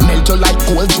 Bamarama. Melt you like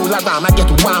cold Jularama,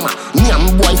 get warmer.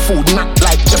 Nyam boy food, not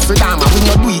like Jeffrey Dahmer. We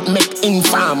no do it, make in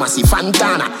pharmacy,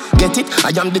 Fantana. Get it?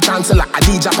 I am the chancellor,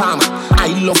 Adidja Palmer.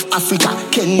 I love Africa,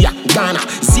 Kenya, Ghana,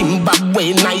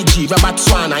 Zimbabwe, Nigeria,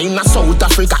 Botswana. In a South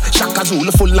Africa, Shaka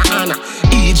Zulu full of honor.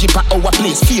 Egypt our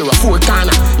place, fear of four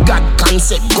corner. God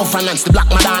concept, governance, the Black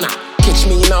Madonna. Catch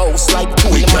me in a house like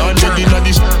we can't live in a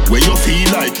dish where you feel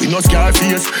like we no scar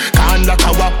face. Can't like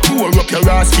our pour up your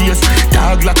ass face.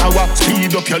 Dog like our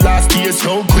speed up your last days.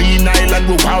 So Green Island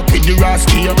we walk with the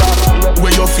rascal.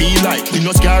 Where you feel like we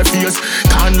no scar face.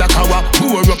 Can't like our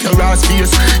pour up your ass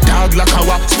face. Dog like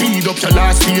our speed up your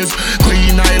last days.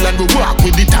 Green Island we walk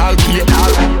with the tall key.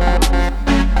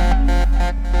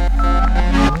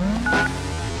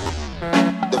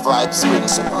 The vibe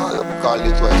swings some all. Call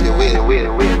it what you will.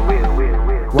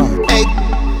 Hey,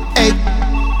 hey,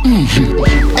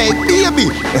 baby,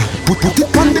 put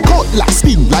it on the cutlass,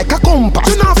 spin like a compass.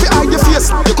 You know if you hide your face,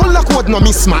 the color code no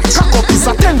mismatch. Cock up is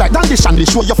a 10 like Dandy Shandy,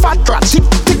 show your fat crotch. Tick,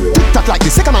 tick, tick, that like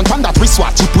the second hand pan that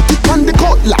wristwatch. You put it on the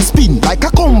cutlass, spin like a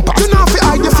compass. You know if you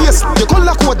hide your face, the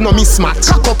color code no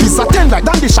mismatch. Cock up is a 10 like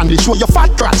Dandy Shandy, show your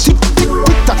fat crotch. Tick, tick, tick,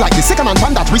 that like the second hand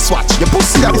pan that wristwatch. Your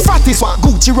pussy are the fattest one.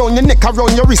 Gucci round your neck,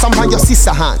 around your wrist, and by your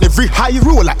sister hand. Every high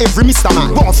roller, every Mr.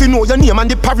 Man. Want to know your name and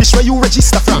the parish where you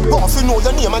register from. Want to know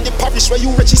your name and the parish where you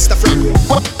register from.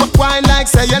 Wine like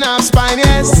say you not have spine,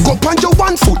 yes. Go on your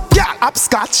 1 foot, yeah,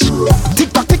 upscotch. Tick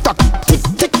tock, tick tock, tick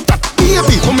tick tock.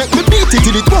 Baby, come make me beat it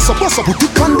till it bust up. Put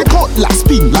it on the cutlass,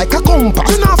 spin like a compass.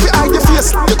 You know if you hide your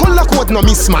face, the color code no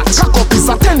mismatch. Cock up is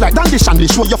a 10 like Dandy Shandy,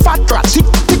 show your fat crotch. Tick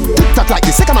tick tick tock like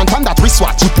the second hand pan that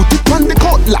wristwatch. You put it on the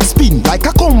cutlass, spin like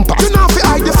a compass. You know if you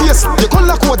hide your face, the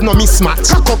color code no mismatch.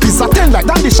 Cock up is a 10 like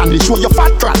Dandy Shandy, show your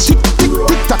fat crotch. Tick tick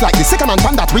tick tock like the second hand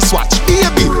pan that wristwatch.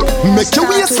 Baby, make your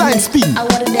waistline spin.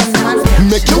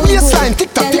 Make your waistline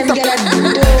tick tock, tick tock.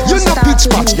 You no pitch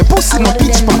patch, your pussy no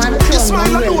pitch patch. You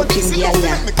smile and do this.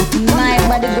 My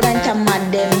body grunt and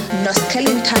mad them. No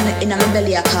skeleton in my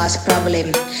belly a cause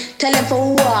problem. Tell them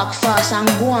for walk fast and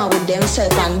go on with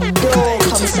themselves and don't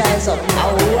come size up.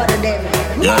 I water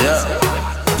them. Yeah.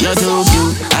 You're too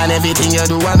cute, and everything you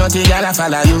do, and nothing gonna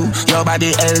follow you. Your body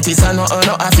healthy, so no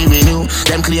happy with you.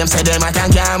 Them claims say them a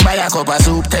can buy a cup of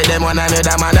soup. Tell them one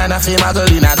another man and a female girl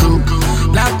in a group.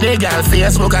 Black the girl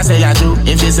Facebook and say you true.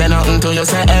 If she say nothing to you,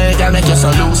 say hey girl make you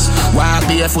so loose. Walk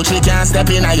barefoot, she can't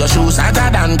step in your shoes. Hotter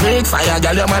than break fire,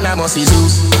 girl your man a must be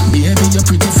Zeus. Baby you're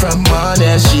pretty from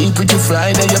Monday, she pretty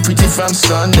Friday, you're pretty from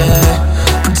Sunday.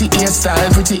 Pretty hairstyle,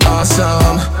 pretty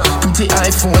awesome. Pretty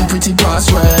iPhone, pretty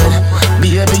password.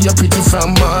 Baby you're pretty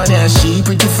from Monday, she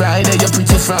pretty Friday, you're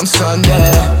pretty from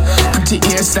Sunday. Pretty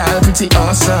hairstyle, pretty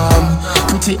awesome.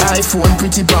 Pretty iPhone,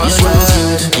 pretty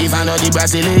password. If I know the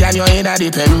Brazilian, you're in the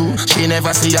Peru. She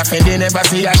never see a Fendi, never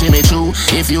see a Jimmy Choo.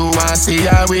 If you want see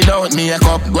her without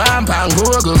makeup, go and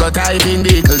Google, go type in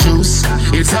Beetlejuice.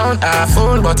 It sound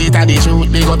awful, but it a the truth.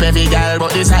 Big up every girl,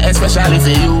 but this a especially for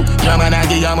you. Your man a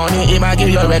give you money, he a give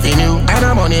you revenue. And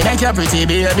the money make you pretty,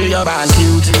 baby, you're born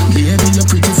cute. Baby, you're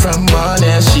pretty from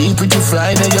Monday, she pretty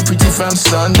Friday, you're pretty from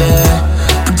Sunday.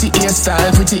 Pretty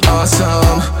hairstyle, pretty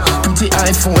awesome. Pretty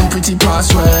iPhone, pretty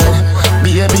password.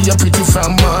 Baby, you're pretty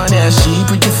from Monday, she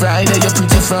pretty Friday, you're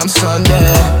pretty from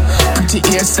Sunday. Pretty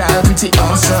hairstyle, pretty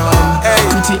awesome.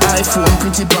 Pretty iPhone,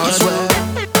 pretty password.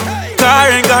 Car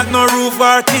ain't got no roof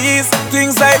or keys.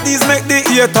 Things like these make the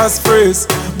haters freeze.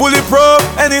 Bulletproof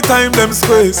anytime them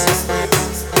squeeze.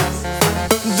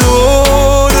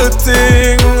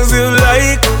 things you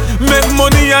like. Make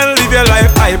money and live your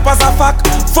life hype as a fact.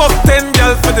 Fuck 10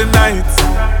 girls for the night.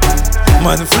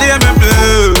 Man, flame and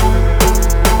blue.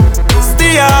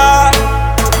 Stay up.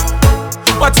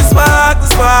 Watch the spark, the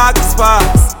spark, the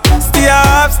sparks. Stay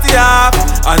up,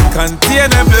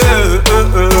 uncontainable.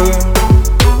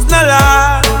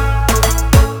 Snella.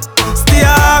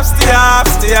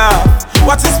 Stay up.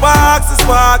 Watch the sparks, the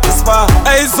spark, the spark.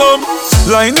 Hey, some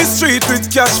line the street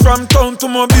with cash from town to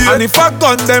Mobile. And if I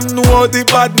gun them, know how the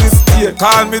badness stay.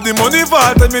 Call me the money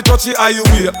vault and me touch the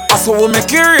highway. I saw we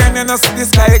make it rain and I see the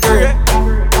sky grey.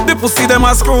 The pussy them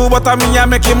a screw, but I mean I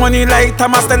make money like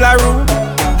Thomas Delarue.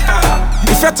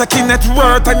 If you're checking net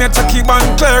worth and you're checking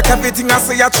bank clerk, everything I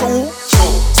say you're true.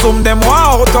 Some them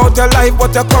want out your life,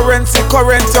 but your currency,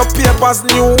 your papers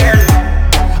new.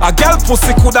 A girl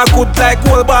pussy coulda good like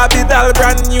old Barbie doll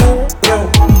brand new.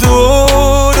 Do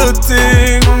the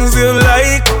things you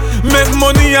like. Make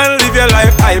money and live your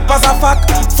life hype as a fact.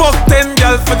 Fuck 10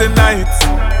 girls for the night.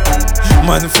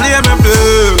 Man, flame and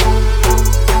blue.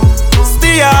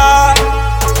 Stay up.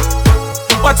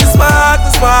 Watch the spark,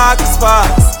 the spark, the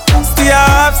sparks. Stay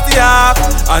up,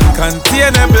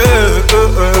 uncontainable.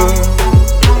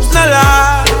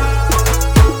 Snella.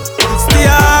 Stay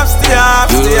up.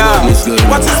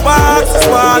 Watch the spark,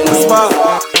 the spark.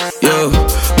 Yo,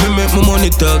 me make my money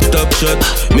talk top shot.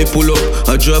 Me pull up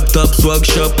a drop top swag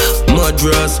shop.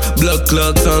 Madras, black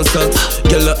clocks and socks.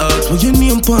 Girl a ask, what your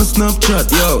name on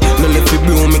Snapchat? Yo, me left it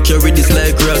blue, me carry this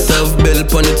like grass. Have bell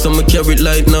pon it, so me carry it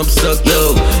like knapsack.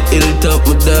 Yo, it'll top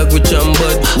my dog with jam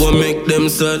bad. What make them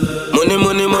sad? Money,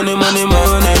 money, money, money,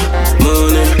 money,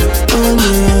 money,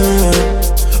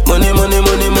 money, money,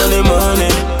 money, money, money, money.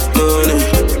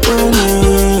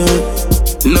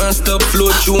 Non-stop flow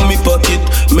through me pocket.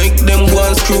 Make them go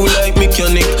and screw like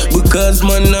mechanic. Because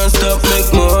man non-stop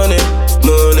make money.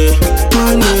 Money,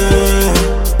 money.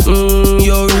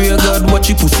 Yo, real God, watch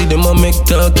you pussy. Them a make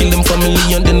talk, kill them family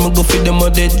and then me go feed them a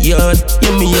dead yard.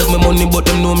 Yeah, me have my money but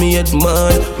them know me head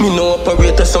mad. Me no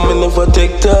operator so me never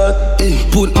take talk.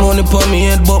 Put money on me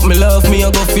head but me laugh. Me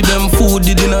I go feed them food,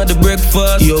 did inna the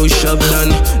breakfast. Yo, shop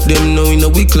done. Them know in a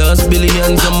we class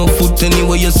billions. I'm a foot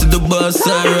anyway you see the boss.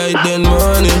 Alright then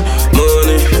money,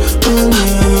 money,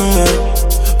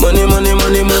 money, money,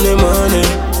 money, money, money, money,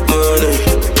 money.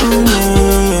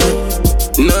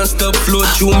 Non-stop flow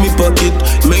through me pocket.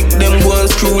 Make them go and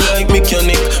screw like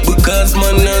mechanic. Because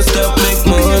man non-stop make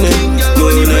money.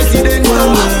 Money, president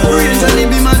now. Range and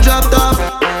be my drop top.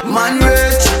 Man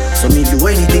rich, so me do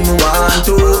anything me want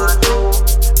to.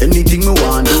 Anything me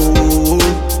want to.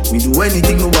 Me do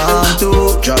anything me want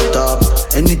to. Drop top,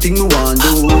 anything me want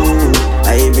to.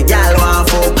 Every gal want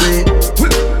fuck with.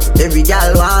 Every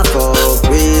gal want fuck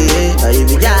with.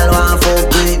 Every gal want fuck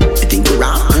with. You think you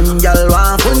wrong, gal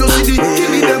want fuck with. When you see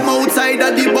the kill them outside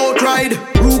of the boat ride.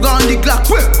 Rug on the clock,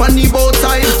 on the boat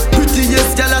side.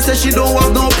 Prettiest gal I say she don't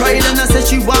have no pride. And I say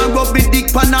she want rub the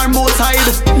dick on her mouth side.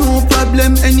 No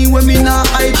problem anyway me nah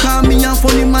hide. Cause me a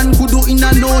funny man could do in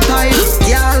a no tide.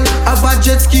 Gal, have a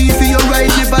jet ski for your ride.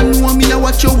 Never know me I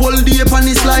watch your whole day on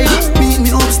the slide. Meet me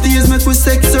upstairs make we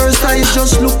exercise.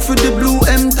 Just look for the blue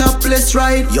M topless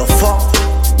ride. Yo fuck,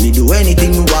 me do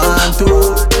anything me want to.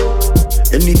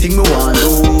 Anything me want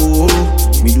to.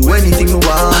 Me do anything me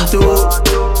want to.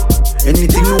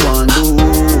 Anything me want to.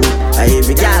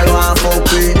 Every gal want fuck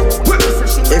with.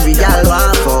 Every gal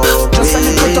want fuck with.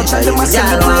 Every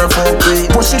gal want fuck with.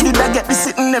 Push it, did I get me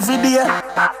sitting every day?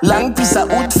 Long piece of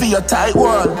wood for your tight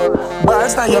wall.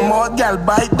 Bars now your mouth, gal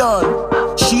bite down.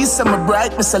 She say me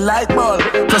bright, me say light bulb.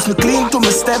 Plus me clean to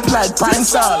me step like pine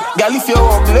salt. Gal if you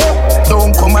ugly,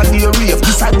 don't come a day rave.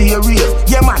 This a day rave.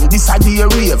 Yeah man, this a day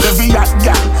rave. Every hot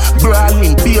gal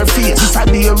brawling, bare face. This a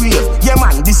day rave. Yeah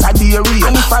man, this a day rave.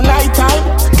 And if a night time,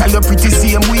 gal you pretty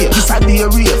same way. This a day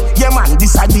rave. Yeah man,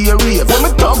 this a day rave. When me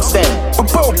thugs them, we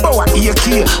power ear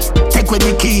kill. Take with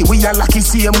the key, we are lucky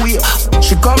same way.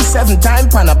 She come 7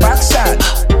 times on a back shot.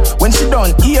 When she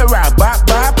done hear her back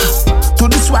to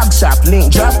the swag shop,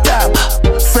 link drop top.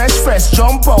 Fresh,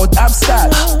 jump out,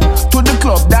 upstart. To the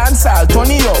club, dance all, turn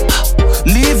it up.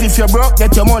 Leave if you're broke,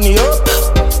 get your money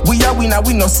up. We are winner,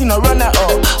 we no see no runner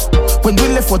up. When we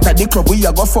left out at the club, we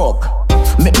a go fuck.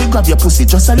 Make me grab your pussy,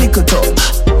 just a little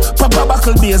touch. Papa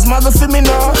buckle beers, mother for me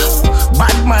now.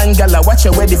 Bad man, gala, watch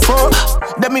you where the fuck.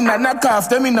 Them in a knock off,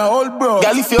 them in a old bro.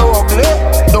 Gal, if you're ugly,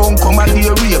 don't come and be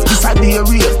a rave. This a day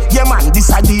rave. Yeah man, this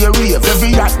a day rave.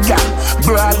 Every hot gal,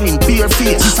 brawling, bare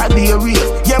face. This a day rave.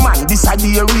 Yeah man, this a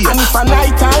day rave. And if a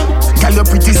night time, gal, you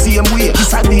pretty same way.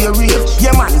 This a day rave.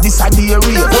 Yeah man, this a day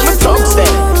rave. When me thugs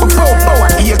them, we power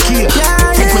ear kill.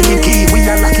 Take with the key, we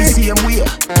are lucky same way.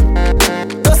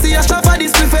 Don't see a shop for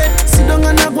this buffet.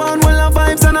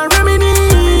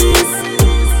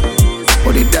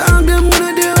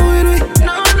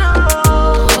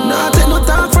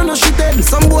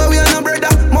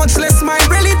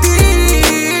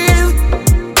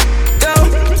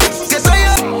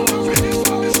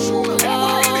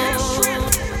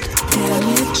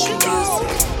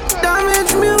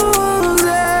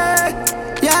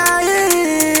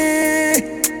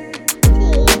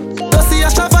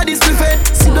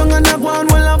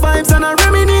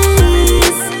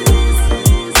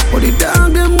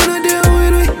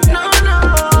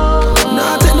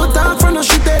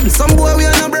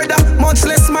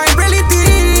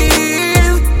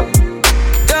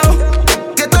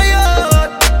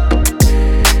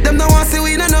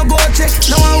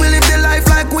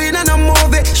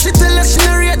 she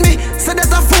no rate me, so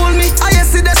that a fool me. I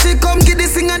see that she come get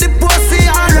this thing at the pussy,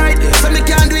 alright. So me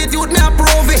can't do it, youth me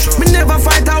approve it. Me never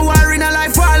fight a war in a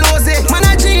life, I lose it. Man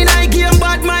a G I game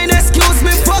bad mind, excuse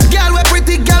me. Fuck girl, we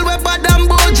pretty girl, we bad and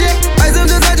bougie. I some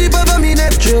just a drip over me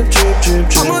neck. Drip.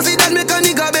 I must see that make a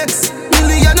nigga vex.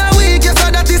 Million a week, yes,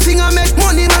 so that this thing I make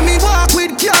money when me walk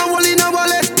with can't hold in a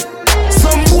wallet.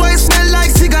 Some boys smell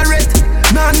like cigarette.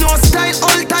 Nah, no style,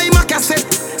 all time a cassette.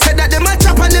 Said that them a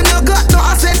chop and them no got no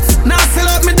assets. Now sell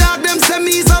out me dog, them say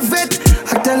me's a vet.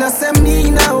 I tell her say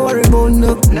me nah worry about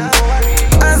no.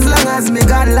 As long as me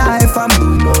got life, I'm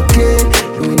doing okay,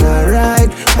 doing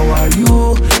alright. How are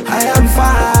you? I am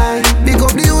fine. Big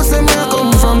up the youth, say me I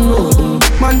come from no.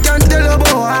 Man can't tell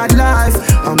about hard life.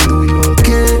 I'm doing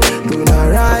okay, doing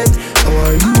alright. How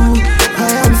are you? I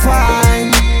am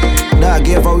fine. Dog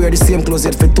gave her wear the same clothes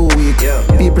yet for 2 weeks.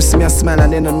 People see me a smile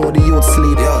and they don't know the youth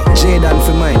sleep. Jaden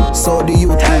for mine, so the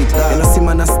youth eat. You know see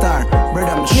man a star,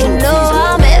 brother I'm shoot. You know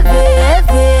I'm heavy,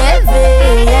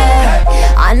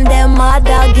 yeah. And them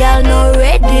other girl no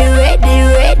ready,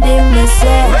 me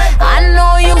say. I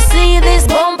know you see this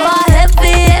bumper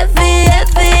heavy,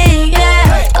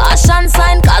 yeah. Caution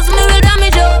sign, cause me will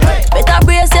damage you. Better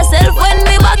brace yourself when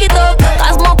me back it up,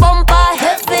 cause my bumper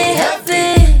heavy.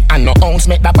 And no ounce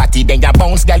make the body, then you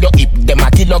bounce, girl, you hip them a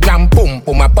kilogram, boom,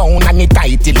 a pound and it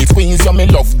tight till it squeeze you, me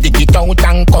love, dig it out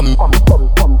and come.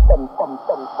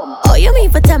 Oh, you mean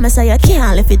for tell me so you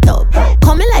can't lift it up?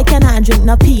 Coming like an hand drink,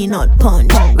 no peanut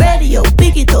punch. Radio,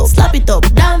 pick it up, slap it up,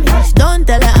 damage. Don't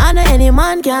tell her Anna, any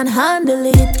man can handle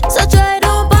it. So try,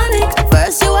 don't panic.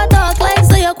 First you a talk like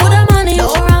so you coulda manage.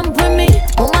 Don't ramp with me.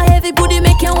 Oh my heavy booty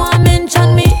make you want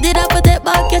mention me. Did I put it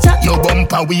back your chat? Your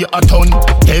bumper we a ton.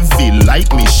 Heavy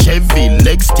like me Chevy.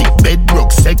 Leg stick,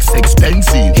 bedrock, sex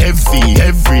expensive. Heavy,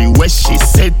 everywhere she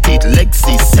set it.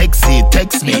 Lexi, sexy,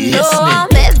 text me, you know it's me. I'm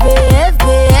heavy,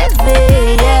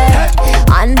 yeah.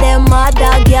 And them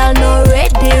other girl no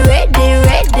ready,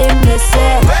 me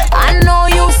say. I know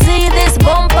you see this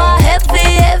bumper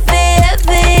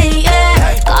heavy,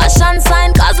 yeah. Caution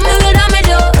sign, cause me will damage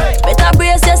you. Better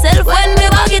brace yourself when me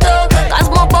back it up, cause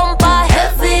my bumper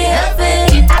heavy.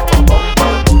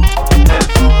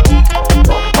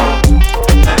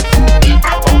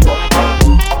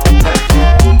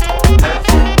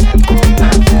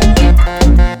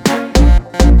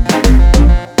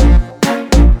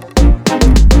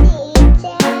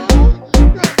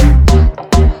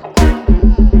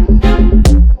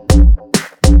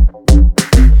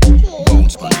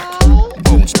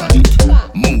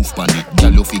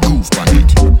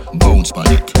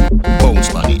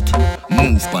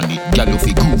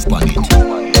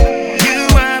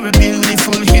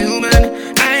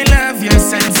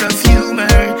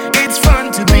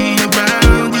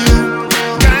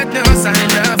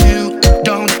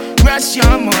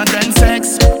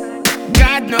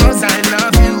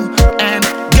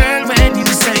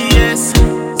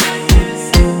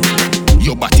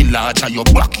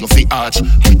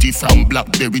 From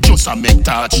Blackberry just a make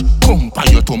touch. Come pa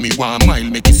you to me 1 mile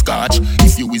make it scotch.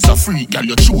 If you is a freak, girl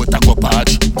your throat a go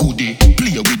patch. Goodie,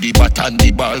 play with the bat and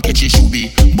the ball catch it should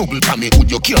be. Bubble pa me good,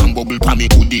 you can't bubble pa me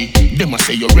goodie. Them a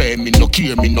say you rare, me no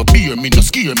care, me no beer, me no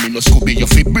scare, me no Scooby. You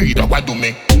fi breed a what do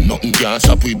me? Nothing can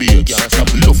stop we beat.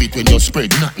 Love it when you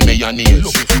spread not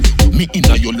mayonnaise. Me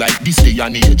inna you like this day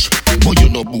and age, but you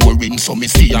no boring so me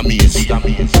stay amazed. You are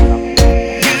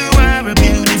a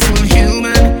beautiful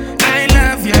human.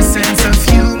 Your sense of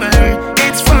humor,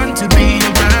 it's fun to be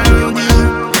around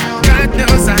you. God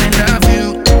knows I love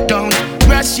you. Don't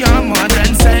rush your more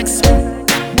than sex.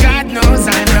 God knows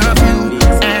I love you.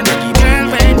 And girl,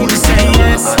 when you say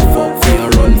yes, run.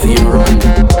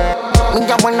 Me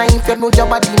just wanna if you know your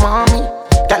body, mommy.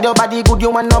 Tell your body good, you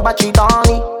want nobody on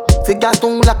me. Figure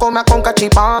soon like come catch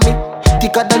it on me.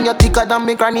 Thicker than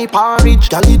me granny porridge.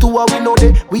 Girl, it to a we know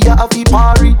that we are a fee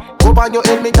party. Go by your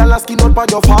head, make a skin out by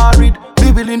your forehead.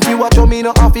 Be willing to watch you, me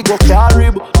no have to go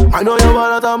carry. I know you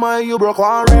want to mind you broke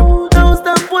one rib. Don't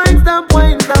stop wine. Don't stop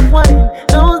wine. Don't know why.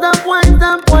 Don't stop wine. Don't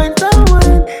stop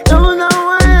wine. Don't know why.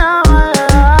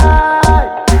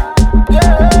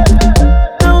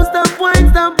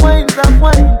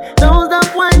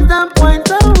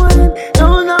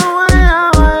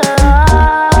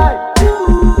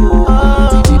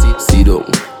 Sit down,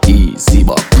 easy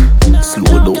back.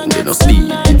 Slow down, then no speed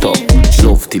it up.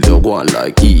 Shove till you go on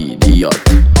like idiot.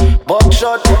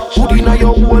 Buckshot, hood inna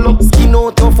your hole. Skin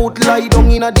out your foot, lie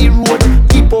down inna the road.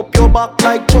 Keep up your back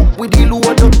like truck with the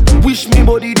load. Wish me Me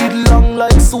body did long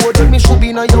like soda. Me should be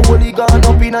in your holy gone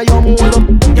up in your molar.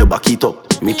 You back it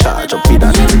up, me charge up with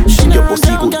that. Your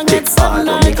pussy good, take all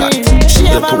of me got. She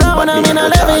Your ever too round bad, and me me no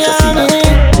no charge you see that.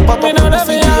 Pop up on the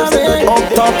CD, up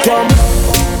top from.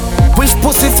 Which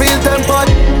pussy feel tempered?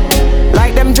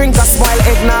 Like them drink a spoil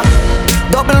eggnog.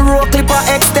 Double row clipper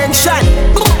extension.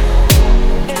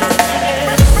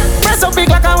 Press up big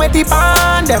like a wetty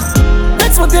pan them.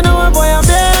 Next one you know boy I'm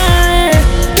very.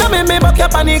 Now me buck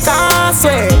up on the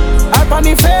causeway, up on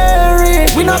the ferry.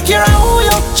 We not care who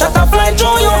you, shut up fly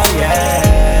through you.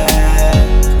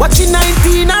 Watching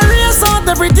 19 and race out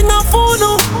everything I fool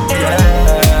no.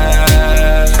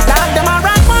 That them a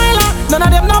rock miler, none of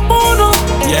them no bono.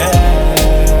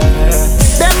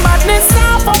 Them badness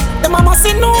stop up, them a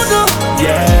musty noodle.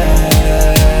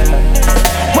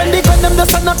 When they gun them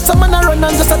just a knock, some man a run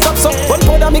and just a drop so. One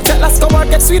powder me cat last go work,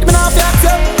 get sweet me now fi act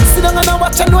you. Sit down and a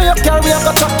watch and know you carry a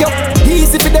go chuck you.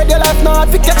 Easy fi dead your life now,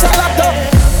 fi catch a laptop.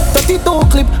 32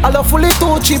 clip, I love fully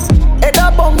too cheap. Head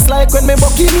a bounce like when me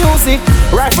bucky music.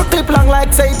 Rifle clip long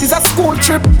like say it is a school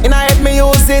trip. In a head me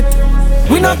use it.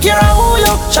 We not care who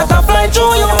you, shut up fly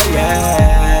through you.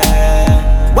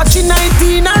 Watching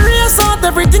 19 and race out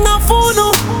everything I fool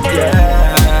no.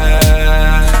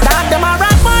 That them a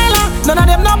rock miler, none of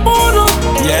them no bono.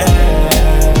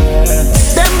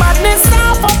 Them badness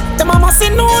stop up, them a musty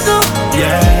noodle.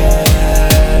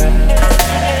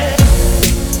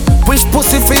 Which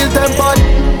pussy feel tempered?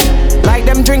 Like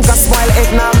them drink a spoil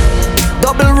eggnog.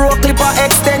 Double row clipper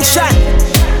extension.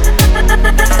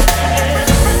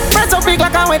 Press up big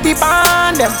like a wetty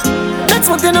pan them. Next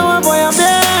one you know boy I'm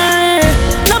very.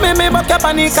 Now me buck up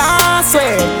on the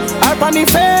causeway, up on the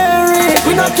ferry.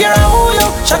 We not care who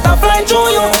you, shut up fly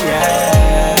through you.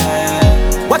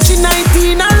 Watching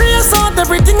 19 and race out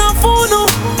everything I fool no.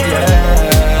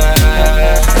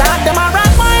 That them a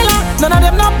rock miler, none of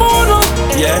them no bono.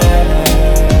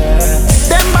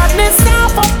 Them badness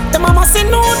stop up, them a musty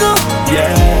noodle.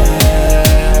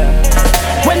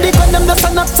 When they gun them just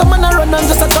a knock, some man a run and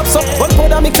just a drop so. One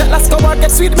powder me cat last go work,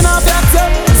 get sweet me now fi act you.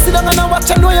 Sit down and a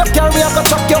watch and know you carry a go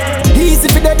chuck you. Easy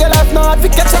fi dead your life now, fi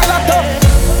catch a laptop.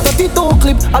 32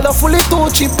 clip, I love fully too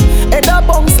cheap. Head a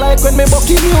bounce like when me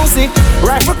bucky music.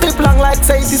 Rifle clip long like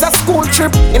say it is a school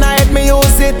trip. In a head me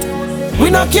use it. We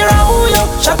not care who you,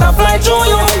 shut up fly through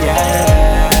you.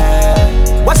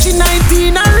 Watching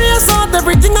 19 and race out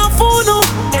everything I fool no.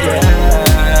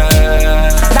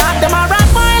 That them a rock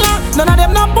miler, none of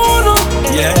them no bono.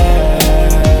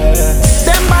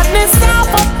 Them badness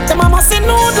stop up, them a musty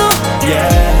noodle.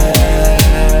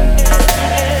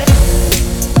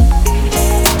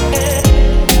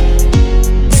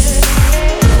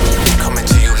 Coming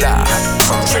to you live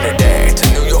from Trinidad to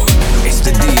New York. It's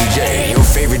the DJ your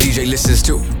favorite DJ listens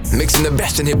to. Mixing the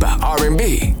best in hip-hop,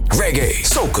 R&B, reggae,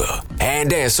 soca,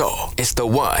 and dancehall. It's the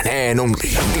one and only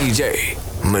DJ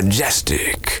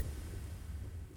Majestic.